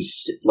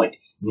movies like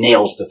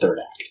nails the third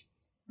act?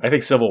 I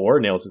think Civil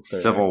War nails its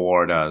third Civil act.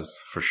 War does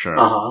for sure.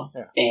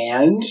 Yeah.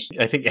 And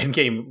I think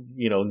Endgame,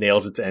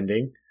 nails its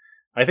ending.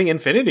 I think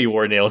Infinity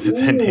War nails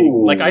its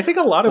ending. Like I think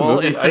a lot of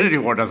movies. Infinity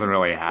War doesn't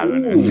really have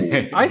an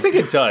ending. I think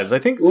it does. I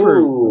think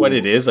for what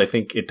it is, I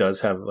think it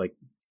does have like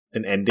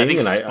an ending. I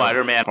think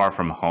Spider-Man: Far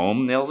From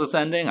Home nails its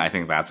ending. I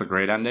think that's a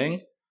great ending.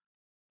 Okay,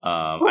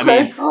 I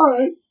mean, all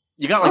right.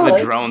 You got like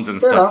the drones and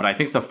stuff, but I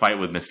think the fight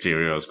with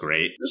Mysterio is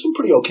great. There's some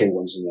pretty okay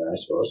ones in there, I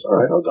suppose. All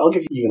right, I'll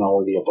give you even all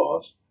of the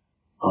above.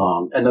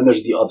 And then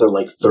there's the other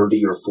like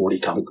 30 or 40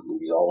 comic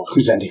movies, all of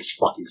whose endings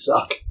fucking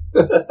suck.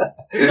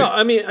 No,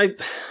 I mean, I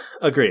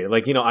agree.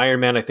 Like,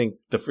 Iron Man, I think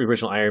the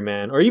original Iron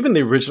Man, or even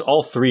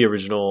all three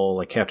original,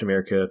 like Captain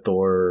America,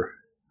 Thor,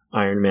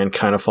 Iron Man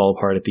kind of fall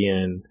apart at the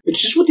end.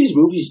 It's just what these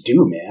movies do,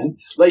 man.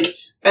 Like,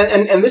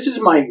 and this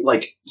is my,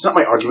 like, it's not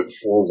my argument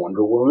for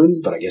Wonder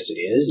Woman, but I guess it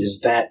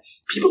is that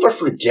people are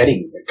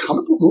forgetting that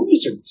comic book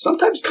movies are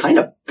sometimes kind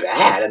of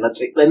bad, and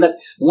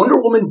that Wonder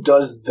Woman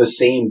does the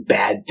same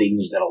bad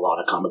things that a lot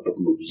of comic book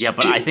movies do. Yeah,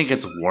 but I think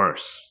it's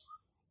worse.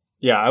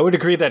 Yeah, I would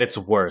agree that it's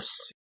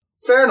worse.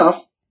 Fair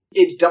enough.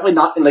 It's definitely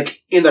not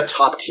in the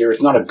top tier.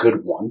 It's not a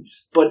good one,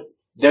 but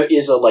there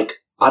is a whatever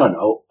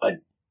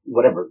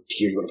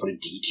tier you want to put, a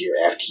D tier,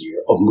 F tier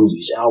of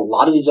movies, and a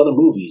lot of these other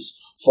movies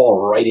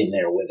fall right in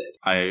there with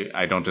it.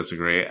 I don't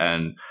disagree,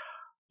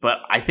 but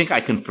I think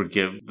I can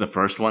forgive the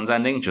first one's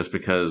ending just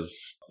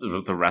because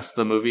the rest of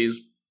the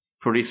movie's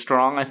pretty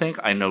strong. I think.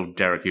 I know,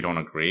 Derek, you don't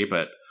agree,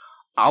 but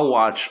I'll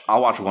watch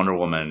Wonder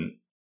Woman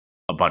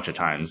a bunch of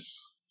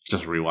times,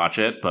 just rewatch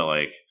it. But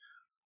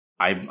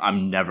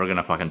I'm never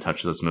gonna fucking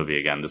touch this movie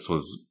again. This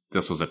was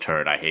a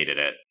turd. I hated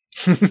it.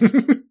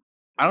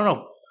 I don't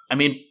know. I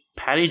mean,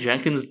 Patty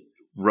Jenkins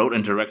wrote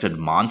and directed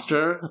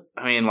Monster.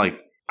 I mean,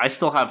 I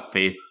still have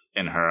faith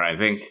in her. I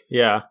think.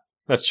 Yeah,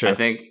 that's true. I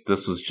think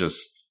this was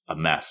just a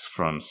mess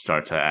from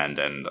start to end,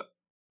 and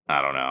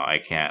I don't know. I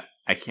can't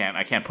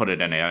put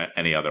it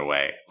any other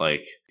way.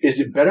 Is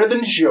it better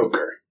than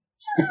Joker?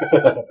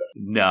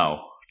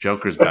 No,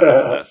 Joker's better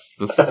than this.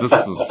 This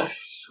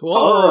is. Whoa.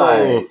 All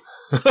right.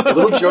 A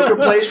little Joker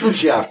plays from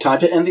Jeff. Time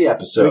to end the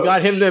episode. We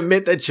got him to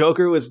admit that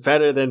Joker was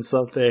better than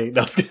something.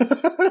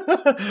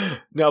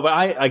 No, but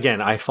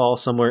I fall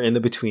somewhere in the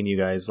between, you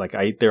guys.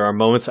 There are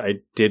moments I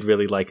did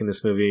really like in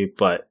this movie,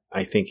 but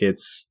I think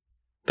it's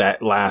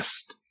that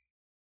last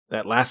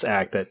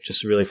act that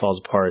just really falls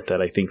apart,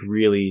 that I think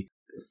really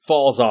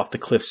falls off the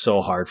cliff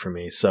so hard for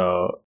me.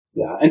 So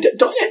yeah, and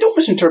don't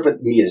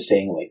misinterpret me as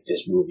saying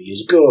this movie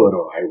is good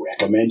or I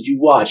recommend you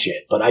watch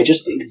it. But I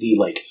just think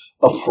the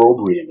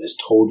opprobrium is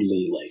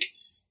totally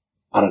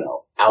I don't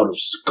know, out of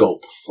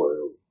scope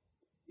for.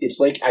 It's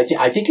I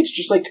think it's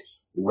just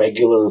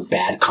regular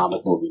bad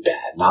comic movie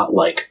bad, not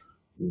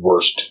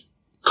worst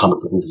comic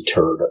movie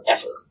turd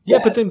ever. Yeah,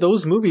 bad. but then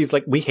those movies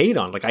we hate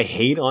on. I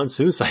hate on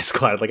Suicide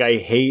Squad. I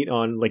hate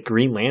on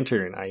Green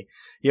Lantern.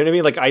 You know what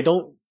I mean? I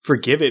don't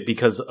forgive it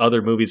because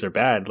other movies are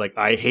bad.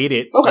 I hate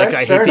it. Okay,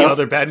 I hate the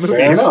other bad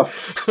movies.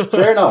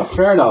 Fair enough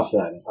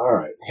then. All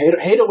right.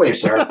 Hate away,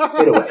 sir.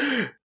 Hate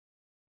away.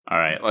 All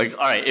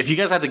right. If you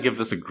guys had to give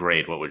this a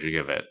grade, what would you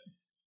give it?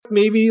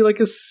 Maybe a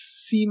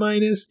C-,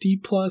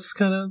 D+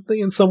 kind of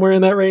thing, somewhere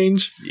in that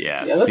range.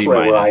 Yeah, that's C-.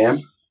 right where I am.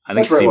 I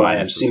think that's right C- where I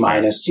am. C-.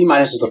 C-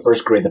 is the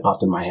first grade that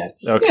popped in my head.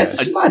 Okay. Yeah,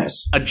 it's a C-.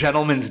 A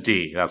gentleman's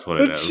D. That's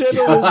what it is.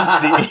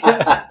 Gentleman's D.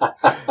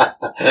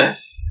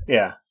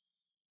 Yeah.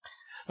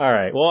 All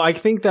right. Well, I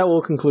think that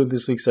will conclude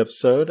this week's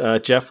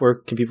episode. Jeff, where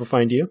can people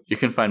find you? You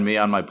can find me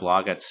on my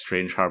blog at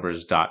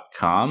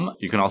strangeharbors.com.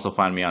 You can also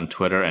find me on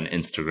Twitter and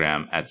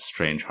Instagram at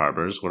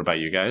strangeharbors. What about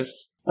you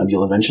guys?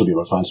 You'll eventually be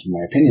able to find some of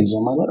my opinions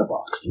on my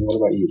letterbox. And what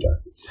about you, Doug?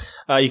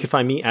 You can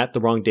find me at The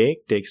Wrong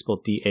Dayk. Dayk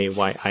spelled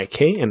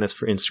D-A-Y-I-K, and that's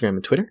for Instagram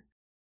and Twitter.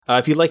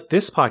 If you like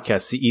this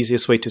podcast, the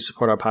easiest way to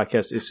support our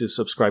podcast is to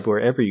subscribe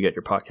wherever you get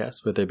your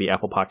podcasts, whether it be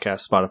Apple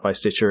Podcasts, Spotify,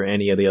 Stitcher, or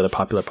any of the other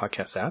popular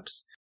podcast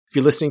apps. If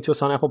you're listening to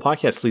us on Apple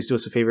Podcasts, please do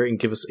us a favor and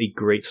give us a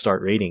great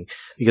star rating,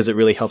 because it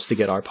really helps to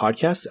get our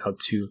podcast out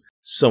to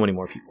so many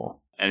more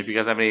people. And if you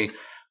guys have any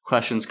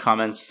questions,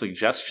 comments,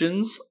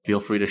 suggestions, feel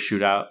free to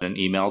shoot out an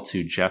email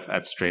to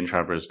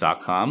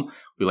jeff@strangeharbors.com.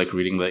 We like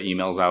reading the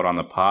emails out on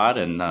the pod,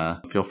 and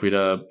feel free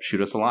to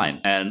shoot us a line.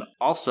 And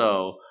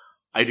also,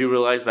 I do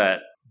realize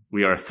that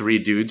we are three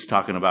dudes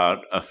talking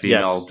about a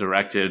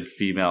female-directed,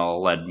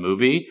 female-led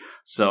movie.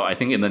 So I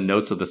think in the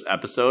notes of this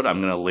episode,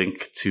 I'm going to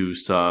link to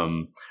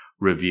some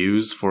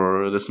reviews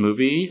for this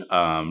movie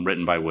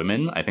written by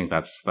women. I think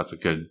that's a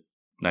good,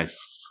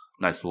 nice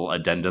little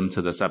addendum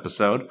to this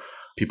episode.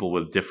 People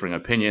with differing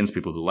opinions,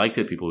 people who liked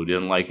it, people who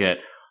didn't like it.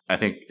 I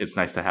think it's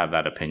nice to have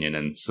that opinion,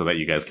 and so that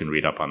you guys can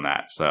read up on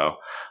that. So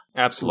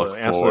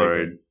absolutely, look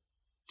forward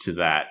to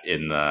that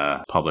in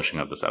the publishing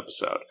of this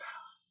episode.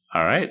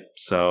 All right.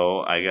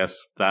 So I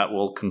guess that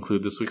will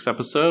conclude this week's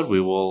episode.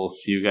 We will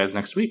see you guys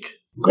next week.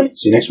 Great.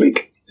 See you next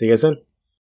week. See you guys then.